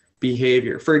good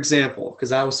behavior. For example,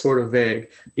 because I was sort of vague,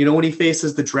 when he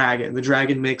faces the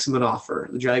dragon makes him an offer.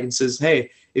 The dragon says,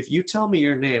 hey, if you tell me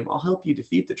your name, I'll help you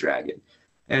defeat the dragon.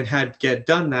 And had Ged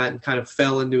done that and kind of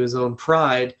fell into his own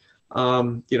pride,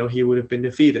 he would have been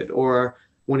defeated. Or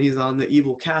when he's on the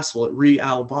evil castle at Re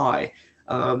Albai,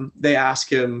 they ask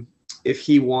him if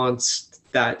he wants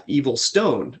that evil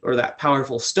stone or that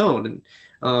powerful stone.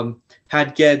 And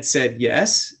had Ged said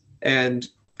yes and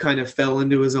kind of fell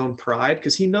into his own pride,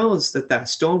 because he knows that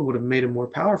stone would have made him more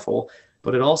powerful,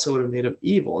 but it also would have made him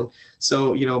evil. And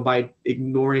so, by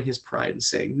ignoring his pride and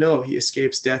saying no, he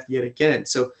escapes death yet again.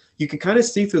 So you can kind of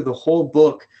see through the whole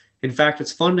book. In fact,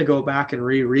 it's fun to go back and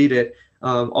reread it.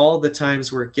 All the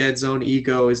times where Ged's own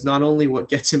ego is not only what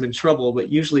gets him in trouble, but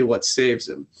usually what saves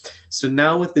him. So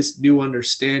now with this new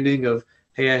understanding of,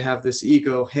 hey, I have this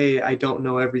ego. Hey, I don't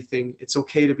know everything. It's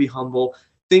okay to be humble.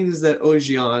 Things that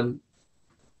Ojian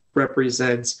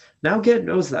represents. Now Ged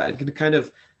knows that and can kind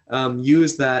of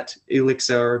use that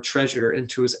elixir or treasure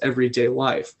into his everyday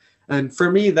life. And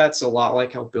for me, that's a lot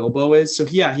like how Bilbo is. So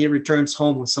yeah, he returns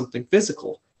home with something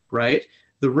physical, right?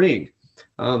 The ring,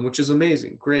 which is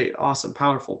amazing, great, awesome,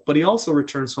 powerful. But he also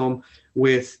returns home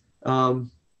with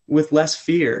less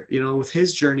fear. With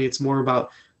his journey, it's more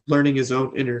about learning his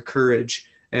own inner courage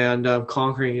and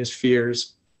conquering his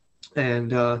fears,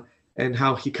 and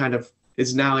how he kind of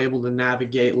is now able to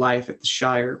navigate life at the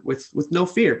Shire with no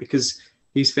fear, because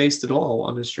he's faced it all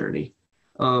on his journey.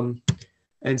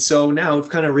 And so now we've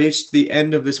kind of reached the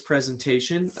end of this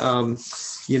presentation.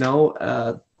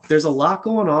 There's a lot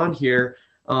going on here.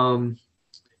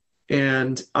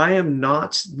 And I am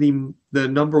not the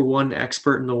number one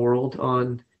expert in the world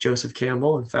on Joseph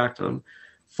Campbell. In fact, I'm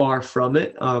far from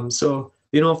it. So,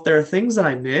 if there are things that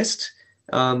I missed,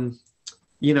 throw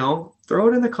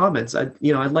it in the comments. I'd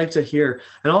like to hear.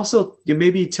 And also, you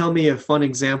maybe tell me a fun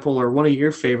example or one of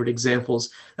your favorite examples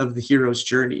of the hero's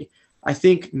journey. I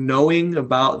think knowing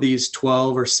about these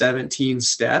 12 or 17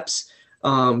 steps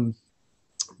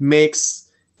makes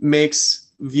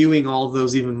viewing all of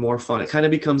those even more fun. It kind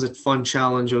of becomes a fun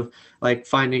challenge of like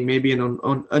finding maybe an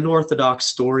unorthodox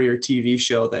story or TV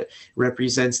show that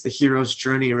represents the hero's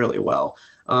journey really well.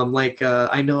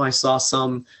 I know I saw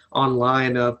some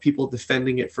online of people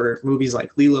defending it for movies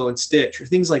like Lilo and Stitch or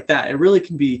things like that. It really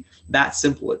can be that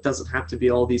simple. It doesn't have to be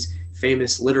all these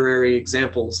famous literary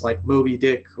examples like Moby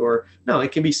Dick, or no,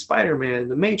 it can be Spider-Man,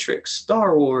 The Matrix,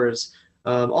 Star Wars,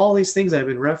 all these things I've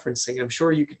been referencing. I'm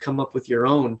sure you could come up with your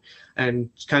own and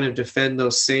kind of defend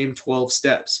those same 12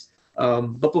 steps.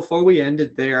 But before we end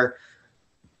it there,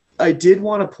 I did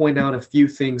want to point out a few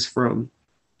things from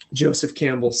Joseph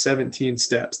Campbell's 17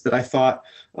 steps that I thought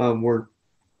were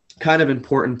kind of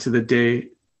important to the day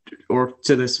or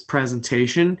to this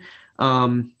presentation.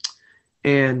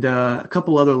 And a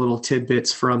couple other little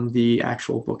tidbits from the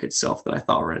actual book itself that I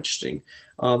thought were interesting.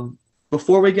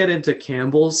 Before we get into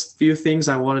Campbell's few things,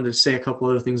 I wanted to say a couple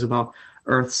other things about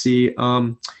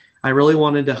Earthsea. I really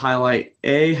wanted to highlight,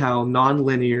 how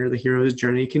non-linear the hero's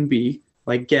journey can be.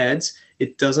 Like Ged's,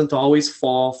 it doesn't always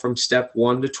fall from step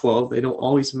 1 to 12. They don't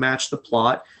always match the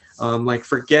plot. Like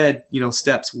for Ged,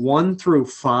 steps 1 through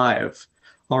 5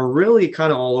 are really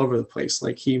kind of all over the place.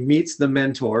 Like he meets the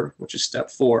mentor, which is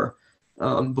step 4,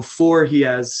 before he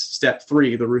has step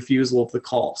 3, the refusal of the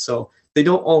call. So they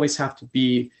don't always have to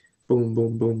be boom,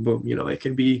 boom, boom, boom. It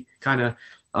can be kind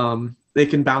of, they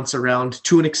can bounce around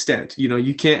to an extent.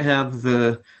 You can't have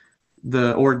the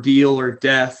ordeal or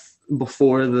death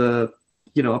before the,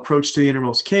 approach to the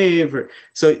innermost cave.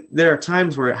 So there are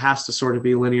times where it has to sort of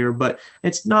be linear, but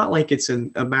it's not like it's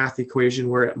a math equation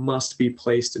where it must be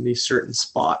placed in these certain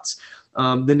spots.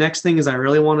 The next thing is I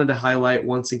really wanted to highlight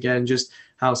once again just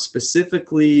how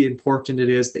specifically important it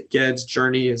is that Ged's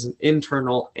journey is an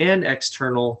internal and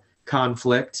external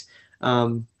conflict.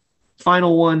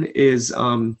 Final one is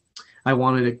I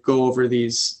wanted to go over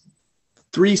these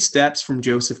 3 steps from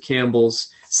Joseph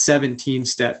Campbell's 17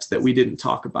 steps that we didn't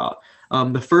talk about.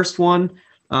 The first one,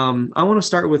 I want to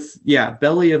start with,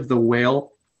 belly of the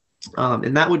whale.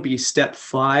 And that would be step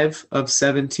 5 of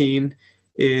 17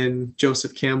 in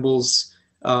Joseph Campbell's,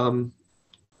 in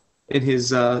his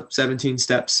 17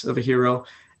 steps of a hero.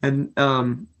 And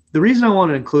the reason I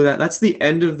want to include that's the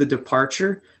end of the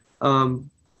departure,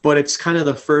 but it's kind of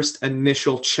the first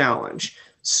initial challenge.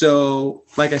 So,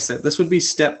 like I said, this would be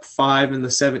step 5 in the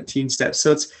 17 steps.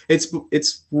 So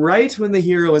it's right when the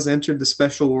hero has entered the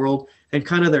special world and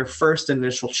kind of their first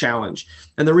initial challenge.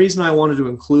 And the reason I wanted to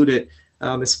include it,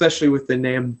 especially with the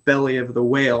name Belly of the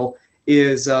Whale,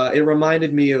 is it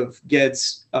reminded me of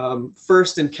Ged's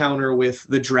first encounter with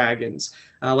the dragons.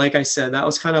 Like I said, that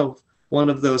was kind of one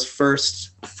of those first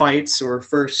fights or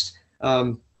first,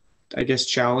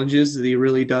 challenges that he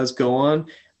really does go on.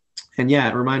 And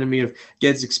it reminded me of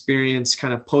Ged's experience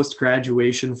kind of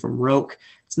post-graduation from Roke.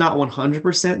 It's not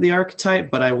 100% the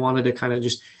archetype, but I wanted to kind of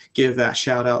just give that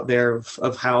shout out there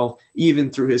of how even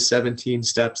through his 17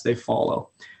 steps they follow.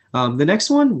 The next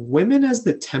one, women as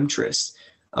the temptress.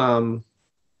 Kind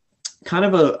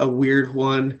of a weird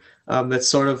one that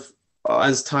sort of,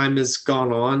 as time has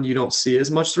gone on, you don't see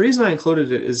as much. The reason I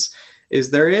included it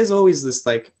is there is always this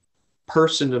like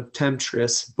person of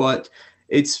temptress, but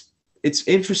it's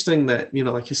interesting that,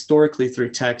 historically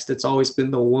through text, it's always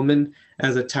been the woman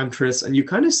as a temptress. And you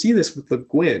kind of see this with the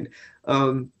Guin.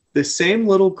 The same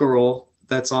little girl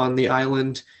that's on the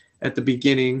island at the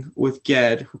beginning with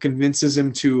Ged, who convinces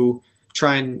him to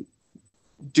try and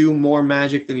do more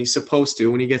magic than he's supposed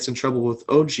to when he gets in trouble with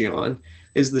Ogion,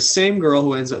 is the same girl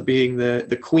who ends up being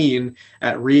the queen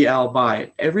at Re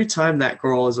Albai. Every time that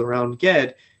girl is around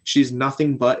Ged, she's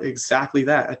nothing but exactly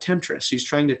that, a temptress. She's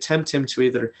trying to tempt him to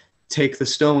either take the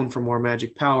stone for more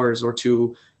magic powers or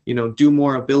to, do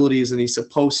more abilities than he's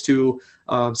supposed to.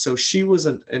 So she was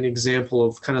an example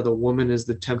of kind of the woman as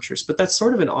the temptress, but that's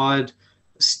sort of an odd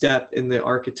step in the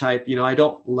archetype. I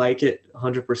don't like it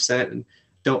 100%. And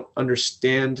don't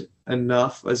understand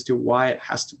enough as to why it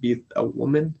has to be a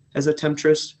woman as a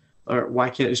temptress, or why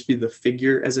can't it just be the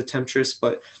figure as a temptress.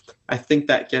 But I think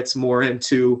that gets more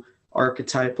into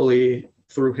archetypally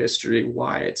through history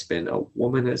why it's been a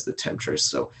woman as the temptress.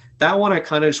 So that one I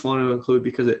kind of just want to include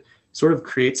because it sort of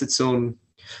creates its own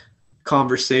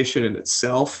conversation in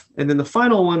itself. And then the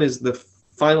final one is the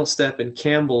final step in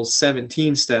Campbell's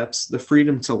 17 steps, the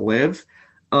freedom to live.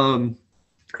 And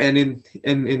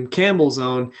in Campbell's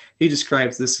own, he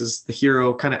describes this as the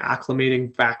hero kind of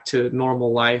acclimating back to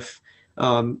normal life,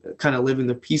 kind of living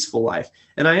the peaceful life.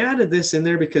 And I added this in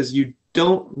there because you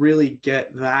don't really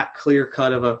get that clear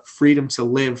cut of a freedom to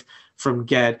live from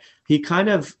Ged. He kind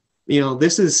of,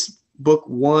 this is book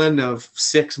 1 of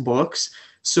 6 books.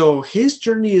 So his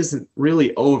journey isn't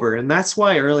really over. And that's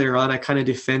why earlier on I kind of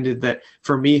defended that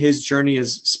for me, his journey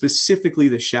is specifically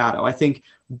the shadow. I think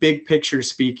big picture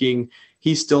speaking,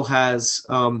 he still has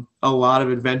a lot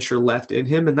of adventure left in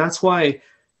him. And that's why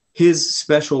his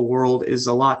special world is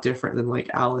a lot different than like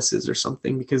Alice's or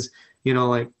something, because,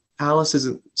 like Alice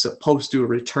isn't supposed to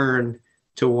return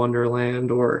to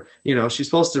Wonderland, or, she's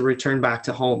supposed to return back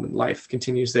to home and life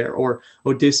continues there. Or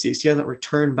Odysseus, he hasn't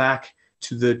returned back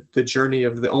to the journey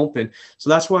of the open. So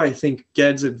that's why I think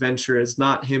Ged's adventure is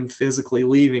not him physically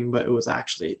leaving, but it was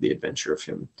actually the adventure of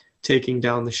him taking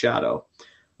down the shadow.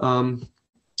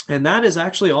 And that is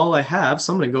actually all I have.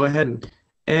 So I'm going to go ahead and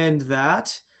end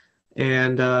that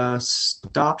and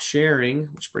stop sharing,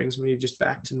 which brings me just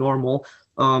back to normal.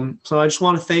 So I just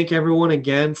want to thank everyone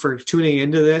again for tuning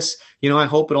into this. I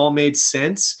hope it all made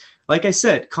sense. Like I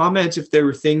said, comment if there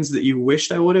were things that you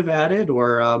wished I would have added,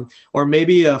 or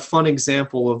maybe a fun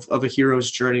example of a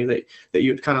hero's journey that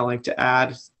you'd kind of like to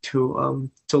add to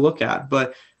look at.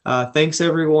 But thanks,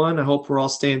 everyone. I hope we're all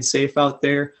staying safe out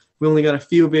there. We only got a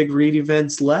few big read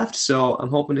events left, so I'm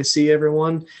hoping to see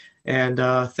everyone. And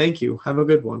thank you. Have a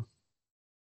good one.